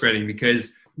message you're spreading,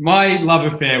 because my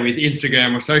love affair with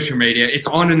Instagram or social media, it's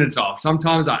on and it's off.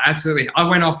 Sometimes I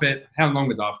went off it. How long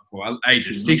was I off for?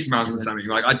 Ages, 6 months or something.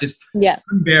 Like, I just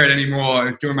couldn't bear it anymore.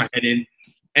 It was doing my head in.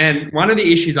 And one of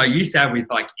the issues I used to have with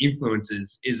like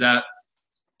influencers is that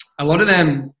a lot of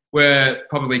them were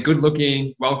probably good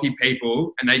looking, wealthy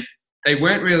people, and they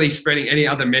weren't really spreading any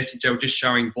other message. They were just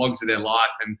showing vlogs of their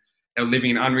life, and they were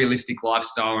living an unrealistic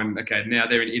lifestyle. And okay, now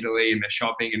they're in Italy and they're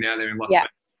shopping, and now they're in Las Vegas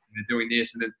and they're doing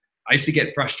this. And then I used to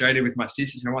get frustrated with my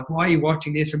sisters, and I'm like, why are you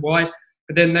watching this, and why?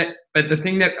 But the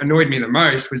thing that annoyed me the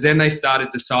most was then they started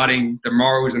deciding the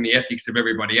morals and the ethics of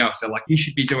everybody else. They're like, you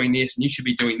should be doing this and you should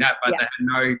be doing that, but they had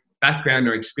no background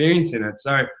or experience in it.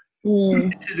 So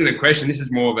This isn't a question, this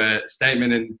is more of a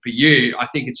statement. And for you, I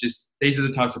think it's just, these are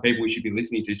the types of people we should be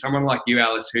listening to. Someone like you,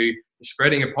 Alice, who is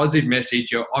spreading a positive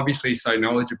message. You're obviously so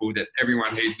knowledgeable that everyone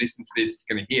who listens to this is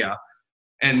going to hear.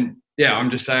 And yeah,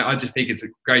 I'm just saying, I just think it's a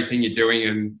great thing you're doing.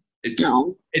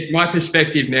 And my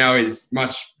perspective now is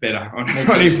much better on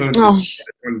influencers. I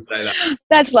just wanted to say that.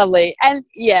 That's lovely. And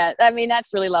yeah, I mean,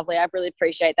 that's really lovely. I really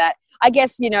appreciate that. I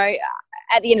guess, you know,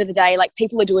 at the end of the day, like,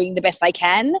 people are doing the best they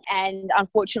can. And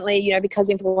unfortunately, you know, because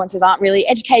influencers aren't really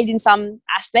educated in some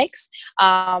aspects,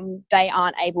 they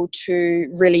aren't able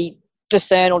to really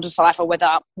discern or decipher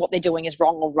whether what they're doing is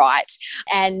wrong or right.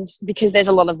 And because there's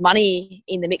a lot of money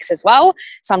in the mix as well,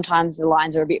 sometimes the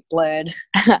lines are a bit blurred.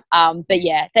 But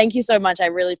yeah, thank you so much. I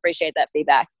really appreciate that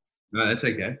feedback. No, that's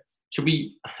okay. Should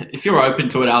we, if you're open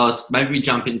to it, Alice, maybe we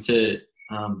jump into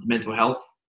the mental health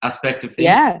aspect of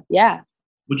things? Yeah.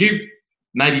 Would you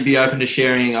maybe be open to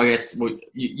sharing, I guess, well,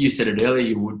 you said it earlier,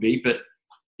 you would be, but,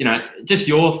 you know, just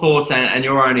your thoughts and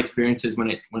your own experiences when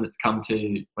it's come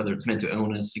to whether it's mental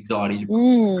illness, anxiety,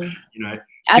 you know.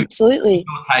 Absolutely.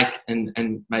 Your take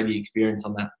and maybe experience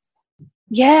on that.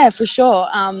 Yeah, for sure.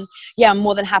 I'm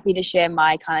more than happy to share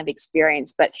my kind of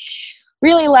experience. But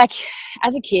really, like,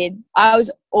 as a kid, I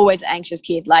was always an anxious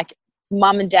kid. Like,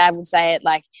 mum and dad would say it,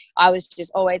 like, I was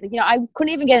just always, you know, I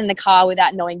couldn't even get in the car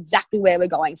without knowing exactly where we're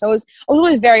going. So I was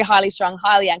always a very highly strung,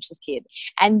 highly anxious kid.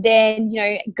 And then, you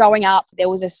know, growing up, there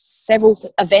was several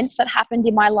events that happened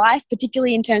in my life,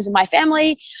 particularly in terms of my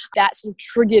family, that sort of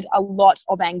triggered a lot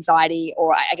of anxiety,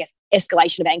 or I guess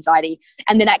escalation of anxiety.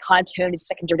 And then that kind of turned into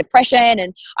secondary depression.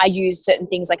 And I used certain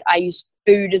things, like I used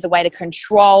food as a way to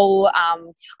control.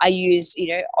 I use, you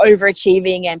know,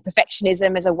 overachieving and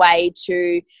perfectionism as a way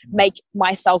to make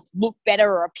myself look better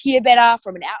or appear better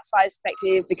from an outside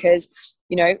perspective, because,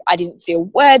 you know, I didn't feel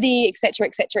worthy, etc.,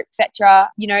 etc., etc.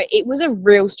 You know, it was a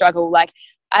real struggle. Like,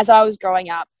 as I was growing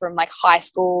up from like high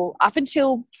school up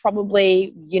until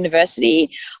probably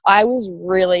university, I was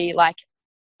really like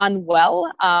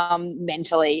unwell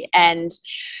mentally. And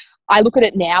I look at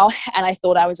it now and I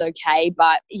thought I was okay.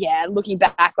 But yeah, looking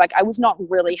back, like, I was not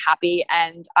really happy,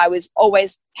 and I was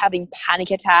always having panic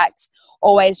attacks,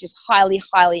 always just highly,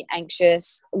 highly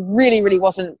anxious, really, really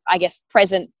wasn't, I guess,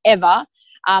 present ever.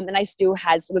 And I still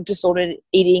had sort of disordered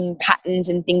eating patterns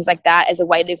and things like that as a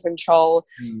way to control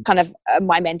kind of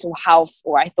my mental health,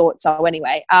 or I thought so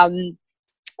anyway.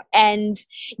 And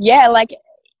yeah, like,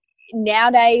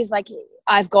 nowadays, like,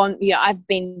 I've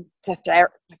been to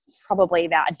probably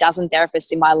about a dozen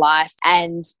therapists in my life,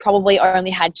 and probably only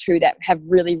had 2 that have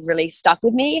really, really stuck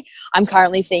with me. I'm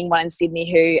currently seeing one in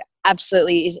Sydney who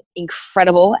absolutely is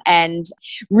incredible and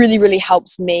really, really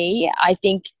helps me. I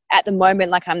think at the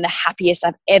moment, like, I'm the happiest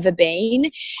I've ever been.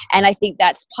 And I think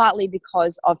that's partly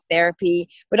because of therapy,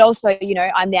 but also, you know,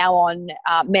 I'm now on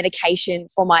medication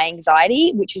for my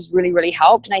anxiety, which has really, really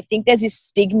helped. And I think there's this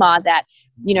stigma that,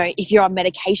 you know, if you're on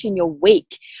medication, you're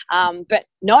weak. But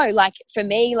no, like, for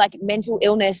me, like, mental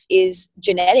illness is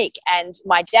genetic, and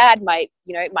my dad, my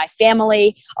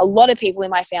family, a lot of people in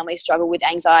my family struggle with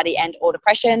anxiety and or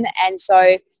depression. And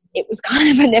so it was kind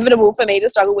of inevitable for me to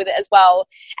struggle with it as well.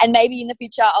 And maybe in the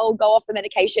future I'll go off the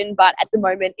medication, but at the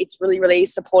moment it's really, really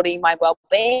supporting my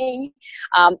well-being,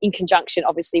 in conjunction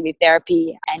obviously with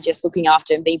therapy and just looking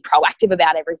after and being proactive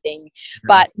about everything.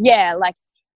 But yeah, like,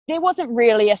 there wasn't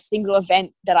really a single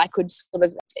event that I could sort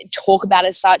of talk about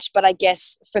as such. But I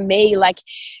guess for me, like,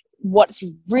 what's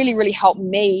really, really helped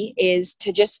me is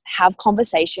to just have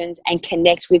conversations and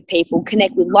connect with people,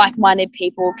 connect with like-minded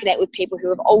people, connect with people who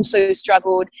have also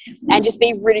struggled, and just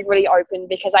be really, really open.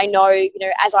 Because I know, you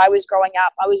know, as I was growing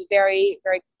up, I was very,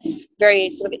 very, very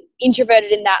sort of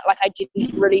introverted in that, like, I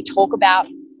didn't really talk about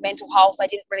mental health. I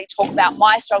didn't really talk about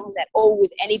my struggles at all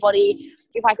with anybody.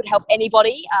 If I could help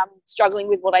anybody struggling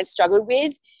with what I've struggled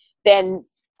with, then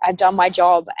I've done my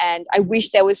job. And I wish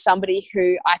there was somebody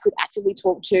who I could actively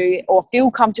talk to or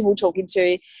feel comfortable talking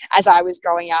to as I was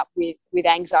growing up with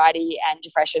anxiety and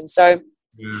depression. So,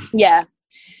 yeah.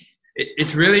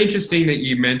 It's really interesting that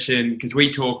you mentioned, because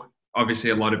we talk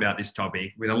obviously a lot about this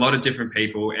topic with a lot of different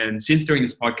people. And since doing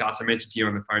this podcast, I mentioned to you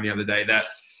on the phone the other day that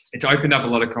it's opened up a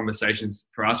lot of conversations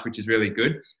for us, which is really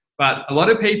good. But a lot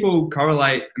of people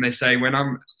correlate and they say, when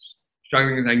I'm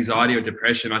struggling with anxiety or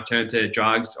depression, I turn to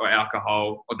drugs or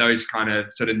alcohol or those kind of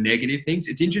sort of negative things.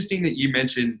 It's interesting that you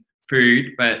mentioned food,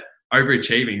 but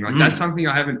overachieving. Like, that's something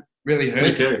I haven't really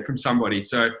heard from somebody.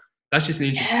 So that's just an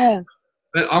interesting. Yeah.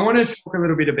 But I want to talk a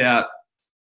little bit about,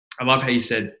 I love how you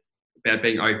said about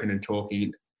being open and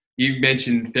talking. You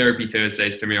mentioned Therapy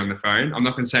Thursdays to me on the phone. I'm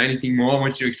not going to say anything more. I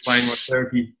want you to explain what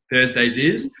Therapy Thursdays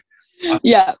is. I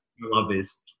love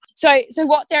this. So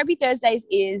what Therapy Thursdays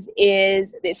is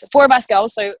this 4 of us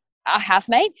girls, so our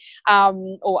housemate,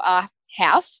 or our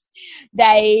house,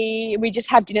 we just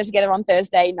have dinner together on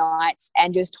Thursday nights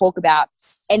and just talk about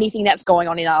anything that's going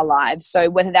on in our lives. So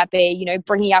whether that be,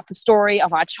 bringing up a story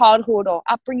of our childhood or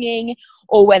upbringing,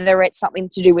 or whether it's something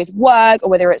to do with work, or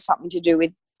whether it's something to do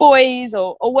with boys,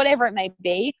 or whatever it may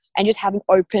be, and just having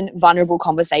open, vulnerable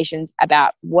conversations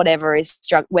about whatever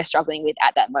we're struggling with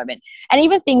at that moment. And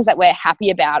even things that we're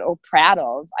happy about or proud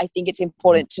of, I think it's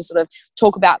important to sort of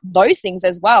talk about those things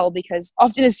as well, because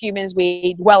often as humans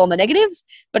we dwell on the negatives,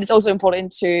 but it's also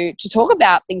important to talk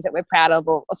about things that we're proud of,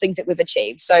 or things that we've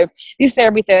achieved. So this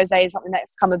Therapy Thursday is something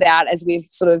that's come about as we've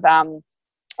sort of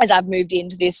as I've moved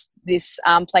into this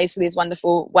place with these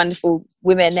wonderful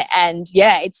women. And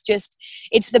yeah, it's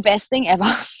the best thing ever.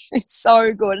 It's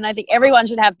so good. And I think everyone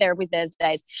should have Therapy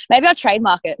Thursdays. Maybe I'll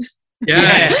trademark it.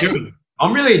 Yeah, good.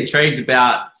 I'm really intrigued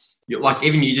about, like,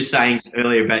 even you just saying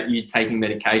earlier about you taking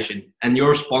medication, and your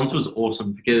response was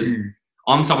awesome, because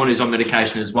I'm someone who's on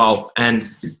medication as well, and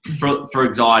for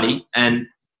anxiety, and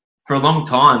for a long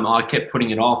time I kept putting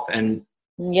it off, and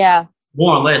yeah,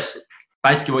 more or less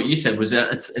basically what you said was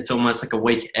that it's almost like a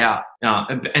week out.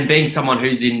 And being someone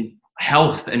who's in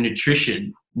health and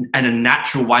nutrition and a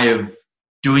natural way of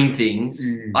doing things,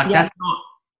 that's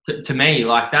not, to me,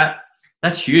 like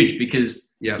that's huge,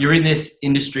 because you're in this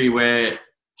industry where,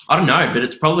 I don't know, but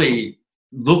it's probably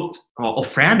looked or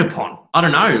frowned upon. I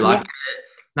don't know. Like,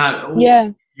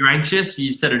 you're anxious.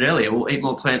 You said it earlier. We'll eat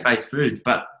more plant-based foods,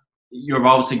 but you've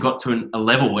obviously got to a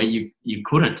level where you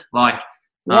couldn't. Like,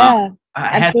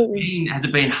 has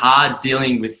it been hard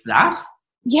dealing with that?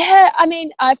 Yeah, I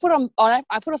mean, I put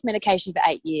off medication for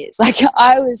 8 years. Like,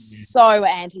 I was so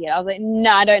anti it. I was like,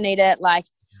 no, I don't need it. Like,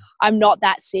 I'm not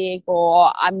that sick,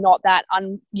 or I'm not that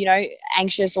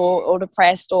anxious or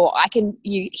depressed, or I can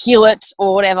heal it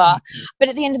or whatever. But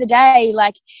at the end of the day,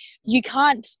 like, you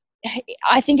can't.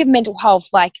 I think of mental health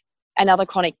like another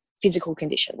chronic physical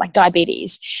condition, like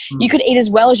diabetes. You could eat as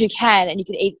well as you can, and you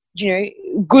could eat,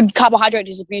 good carbohydrate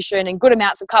distribution and good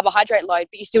amounts of carbohydrate load,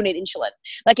 but you still need insulin.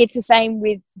 Like, it's the same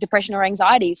with depression or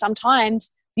anxiety.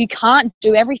 Sometimes you can't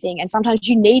do everything, and sometimes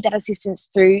you need that assistance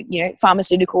through,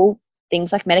 pharmaceutical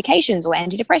things like medications or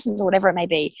antidepressants or whatever it may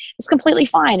be. It's completely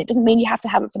fine. It doesn't mean you have to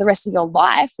have it for the rest of your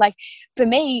life. Like, for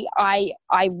me, I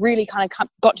really kind of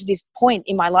got to this point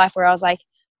in my life where I was like,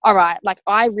 all right, like,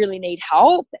 I really need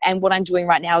help, and what I'm doing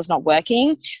right now is not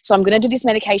working. So I'm going to do this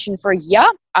medication for a year.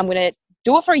 I'm going to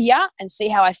do it for a year and see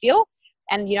how I feel.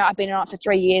 And, I've been on it for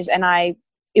 3 years, and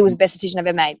it was the best decision I've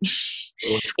ever made.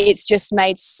 It's just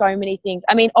made so many things.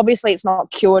 I mean, obviously it's not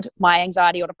cured my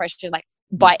anxiety or depression, like,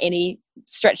 by any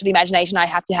stretch of the imagination. I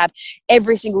have to have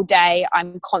every single day.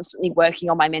 I'm constantly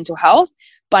working on my mental health,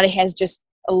 but it has just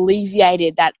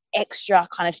alleviated that extra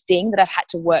kind of thing that I've had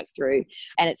to work through.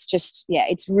 And it's just,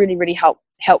 it's really, really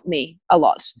helped me a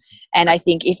lot. And I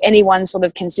think if anyone's sort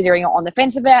of considering on the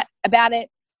fence about it,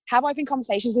 have open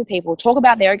conversations with people, talk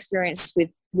about their experience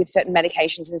with certain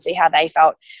medications and see how they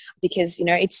felt, because,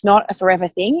 it's not a forever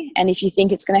thing. And if you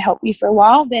think it's going to help you for a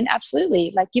while, then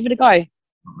absolutely, like, give it a go.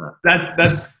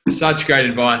 That's such great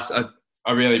advice.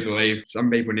 I really believe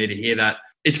some people need to hear that.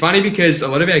 It's funny because a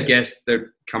lot of our guests that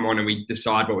come on and we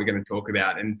decide what we're going to talk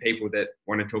about, and people that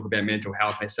want to talk about mental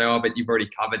health, they say, oh, but you've already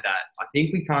covered that. I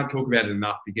think we can't talk about it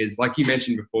enough because, like you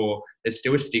mentioned before, there's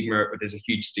still a stigma, but there's a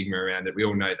huge stigma around it. We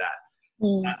all know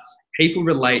that. People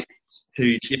relate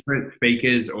to different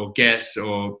speakers or guests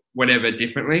or whatever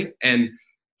differently. And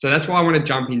so that's why I want to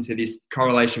jump into this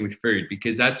correlation with food,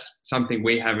 because that's something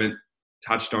we haven't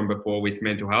touched on before with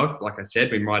mental health. Like I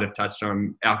said, we might have touched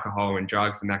on alcohol and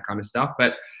drugs and that kind of stuff,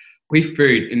 but with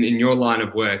food, in your line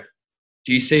of work,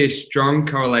 do you see a strong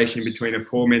correlation between a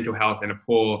poor mental health and a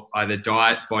poor either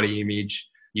diet, body image,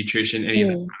 nutrition, any of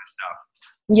that kind of stuff?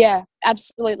 Yeah,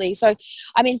 absolutely. So,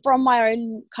 I mean, from my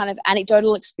own kind of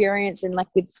anecdotal experience and like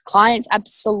with clients,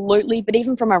 absolutely. But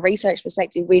even from a research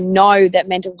perspective, we know that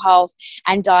mental health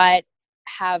and diet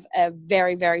have a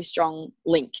very, very strong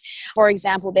link. For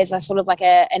example, there's a sort of like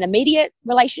an immediate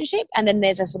relationship, and then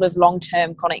there's a sort of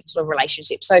long-term chronic sort of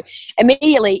relationship. So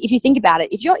immediately, if you think about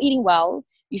it, if you're eating well,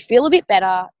 you feel a bit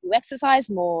better, you exercise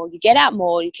more, you get out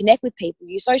more, you connect with people,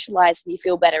 you socialize, and you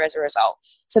feel better as a result.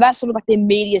 So that's sort of like the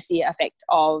immediacy effect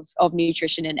of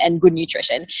nutrition and good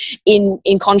nutrition.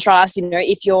 In contrast,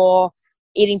 if you're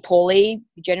eating poorly,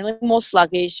 you're generally more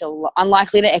sluggish, you're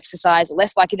unlikely to exercise, you're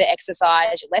less likely to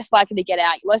exercise, you're less likely to get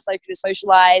out, you're less likely to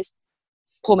socialize.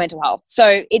 poor mental health.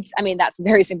 So that's a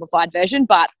very simplified version,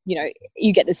 but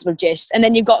you get this sort of gist. And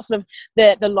then you've got sort of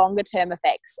the longer term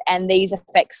effects, and these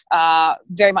effects are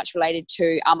very much related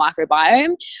to our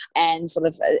microbiome and sort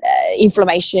of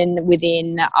inflammation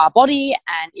within our body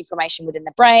and inflammation within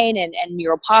the brain and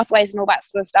neural pathways and all that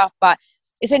sort of stuff. But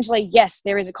essentially, yes,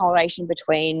 there is a correlation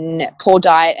between poor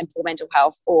diet and poor mental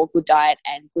health, or good diet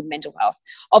and good mental health.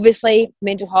 Obviously,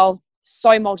 mental health, so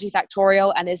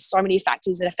multifactorial, and there's so many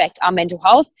factors that affect our mental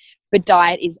health, but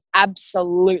diet is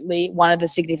absolutely one of the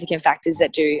significant factors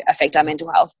that do affect our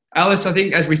mental health. Alice, I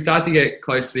think as we start to get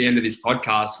close to the end of this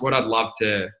podcast, what I'd love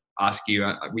to ask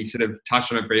you, we sort of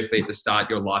touched on it briefly at the start,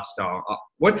 your lifestyle.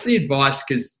 What's the advice?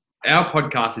 Because our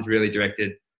podcast is really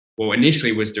directed, well,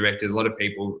 initially was directed a lot of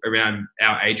people around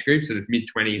our age group, sort of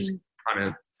mid-20s kind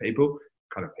of people.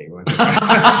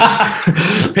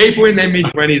 People in their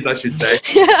mid-20s, I should say.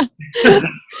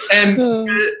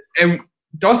 and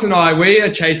Dos and I, we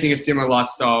are chasing a similar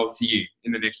lifestyle to you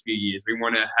in the next few years. We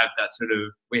want to have that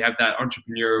we have that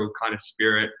entrepreneurial kind of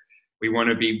spirit. We want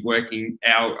to be working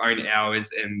our own hours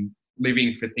and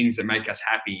living for things that make us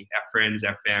happy, our friends,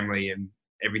 our family, and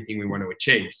everything we want to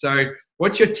achieve. So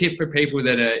what's your tip for people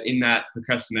that are in that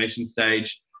procrastination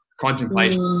stage,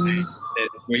 contemplation that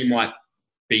we might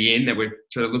be in, that we're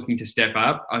sort of looking to step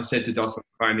up? I said to Dos on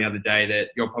the phone the other day that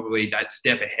you're probably that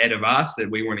step ahead of us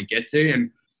that we want to get to, and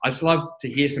I'd just love to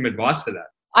hear some advice for that.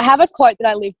 I have a quote that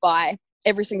I live by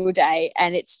every single day,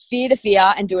 and it's fear the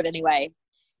fear and do it anyway.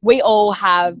 We all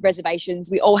have reservations.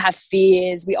 We all have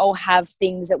fears. We all have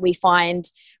things that we find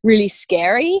really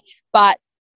scary, but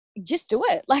just do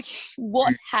it. Like,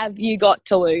 what have you got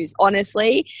to lose,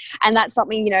 honestly? And that's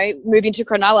something, moving to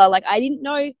Cronulla, like I didn't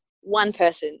know one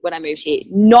person when I moved here,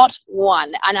 not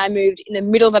one. And I moved in the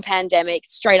middle of a pandemic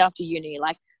straight after uni.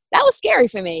 Like, that was scary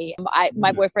for me.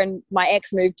 My boyfriend, my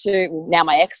ex moved to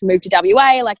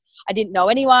WA. Like, I didn't know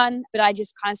anyone, but I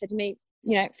just kind of said to me,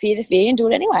 fear the fear and do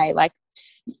it anyway. Like,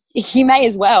 you may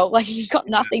as well. Like, you've got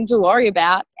nothing to worry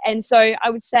about. And so I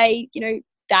would say,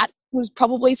 that was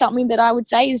probably something that I would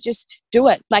say is just do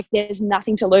it. Like, there's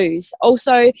nothing to lose.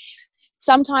 Also,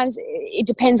 sometimes it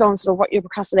depends on sort of what you're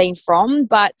procrastinating from,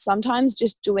 but sometimes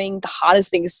just doing the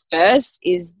hardest things first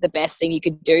is the best thing you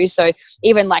could do. So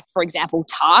even like, for example,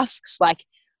 tasks, like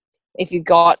if you've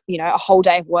got, a whole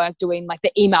day of work, doing like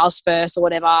the emails first or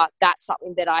whatever, that's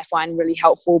something that I find really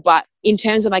helpful. But in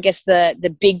terms of, I guess,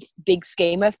 the big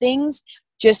scheme of things,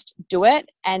 just do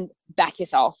it and back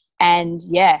yourself. And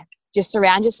just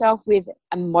surround yourself with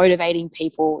motivating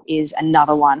people is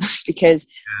another one, because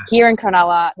here in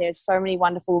Cronulla, there's so many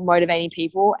wonderful motivating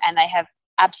people, and they have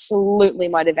absolutely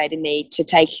motivated me to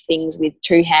take things with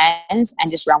two hands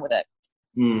and just run with it.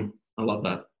 I love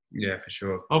that. Yeah, for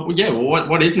sure. Oh, well, yeah. Well,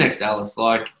 what is next, Alice?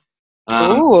 Like,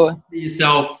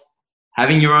 yourself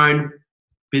having your own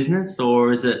business,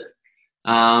 or is it?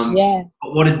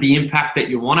 What is the impact that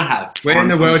you want to have? Where in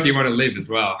the world do you want to live as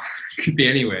well? Could be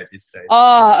anywhere at this stage.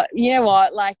 Oh, you know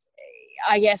what? Like,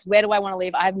 I guess, where do I want to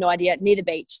live? I have no idea. Near the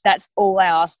beach. That's all I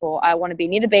ask for. I want to be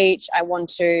near the beach. I want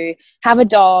to have a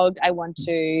dog. I want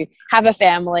to have a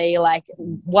family. Like,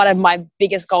 one of my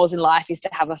biggest goals in life is to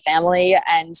have a family.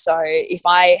 And so if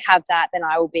I have that, then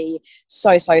I will be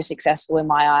so, so successful in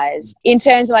my eyes. In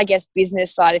terms of, I guess,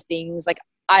 business side of things, like,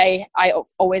 I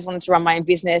always wanted to run my own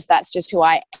business. That's just who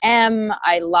I am.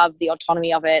 I love the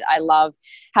autonomy of it. I love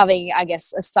having, I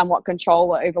guess, a somewhat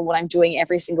control over what I'm doing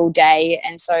every single day.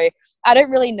 And so I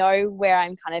don't really know where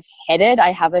I'm kind of headed.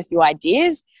 I have a few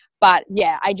ideas. But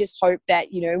I just hope that,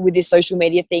 with this social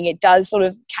media thing, it does sort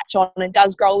of catch on and it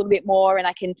does grow a little bit more, and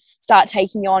I can start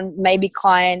taking on maybe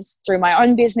clients through my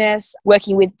own business,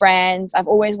 working with brands. I've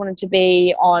always wanted to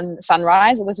be on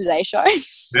Sunrise or the Today Show.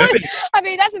 So, I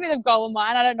mean, that's a bit of goal of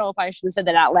mine. I don't know if I should have said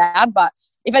that out loud, but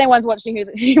if anyone's watching who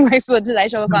works for the Today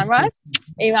Show or Sunrise,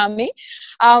 email me.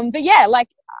 But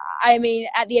I mean,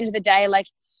 at the end of the day, like,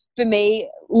 for me,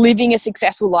 living a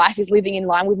successful life is living in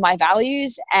line with my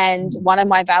values. And one of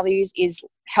my values is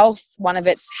health. One of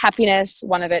it's happiness.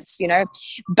 One of it's,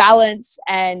 balance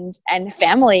and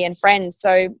family and friends.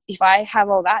 So if I have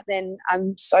all that, then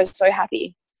I'm so, so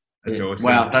happy. That's awesome.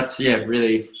 Wow. That's,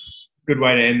 really good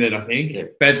way to end it, I think. Yeah.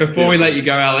 But before we let you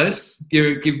go, Alice,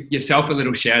 give yourself a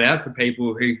little shout out for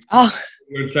people who are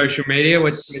on social media.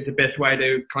 What's the best way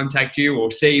to contact you or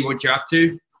see what you're up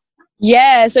to?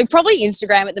 Yeah, so probably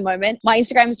Instagram at the moment. My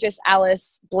Instagram is just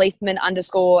Alice Bleathman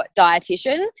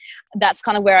 _dietitian. That's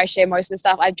kind of where I share most of the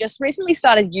stuff. I've just recently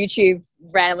started YouTube,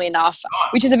 randomly enough,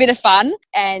 which is a bit of fun.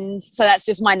 And so that's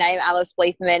just my name, Alice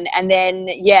Bleathman. And then,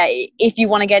 if you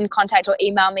want to get in contact or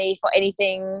email me for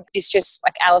anything, it's just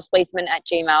like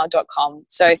alicebleathman@gmail.com.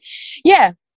 So,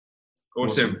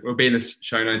 Awesome. We'll be in the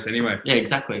show notes anyway. Yeah,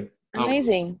 exactly.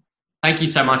 Amazing. Thank you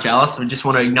so much, Alice. We just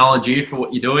want to acknowledge you for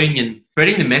what you're doing and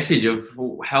spreading the message of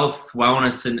health,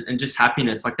 wellness, and just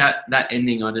happiness. Like that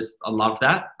ending, I love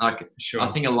that. Like, sure.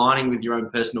 I think aligning with your own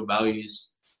personal values,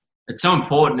 it's so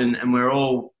important. And we're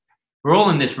all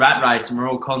in this rat race, and we're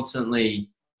all constantly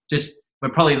we're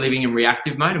probably living in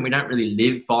reactive mode, and we don't really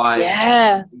live by.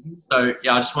 Yeah. So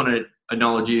yeah, I just want to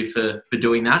acknowledge you for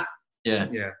doing that. Yeah.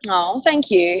 Oh, thank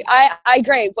you. I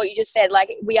agree with what you just said. Like,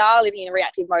 we are living in a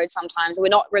reactive mode sometimes. We're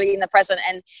not really in the present,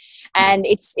 and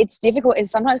it's difficult.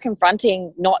 It's sometimes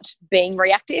confronting not being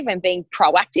reactive and being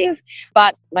proactive.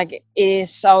 But like, it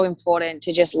is so important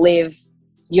to just live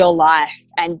your life,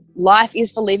 and life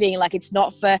is for living. Like, it's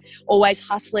not for always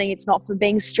hustling. It's not for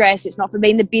being stressed. It's not for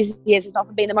being the busiest. It's not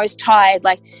for being the most tired.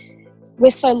 Like,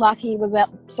 we're so lucky. We're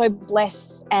so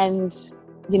blessed, and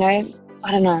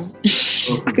I don't know.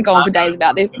 I could go on for days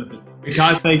about this. We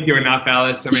can't thank you enough,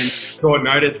 Alice. I mean, short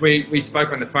notice. We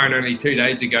spoke on the phone only 2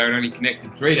 days ago and only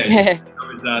connected 3 days ago.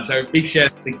 So big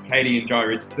shout out to Katie and Jai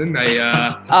Richardson. They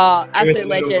absolute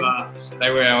legends.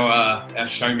 They were our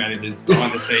show managers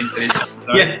behind the scenes.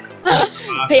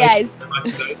 PAs. So much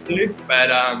to those two, but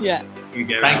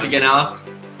Thanks again, Alice.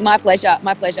 My pleasure.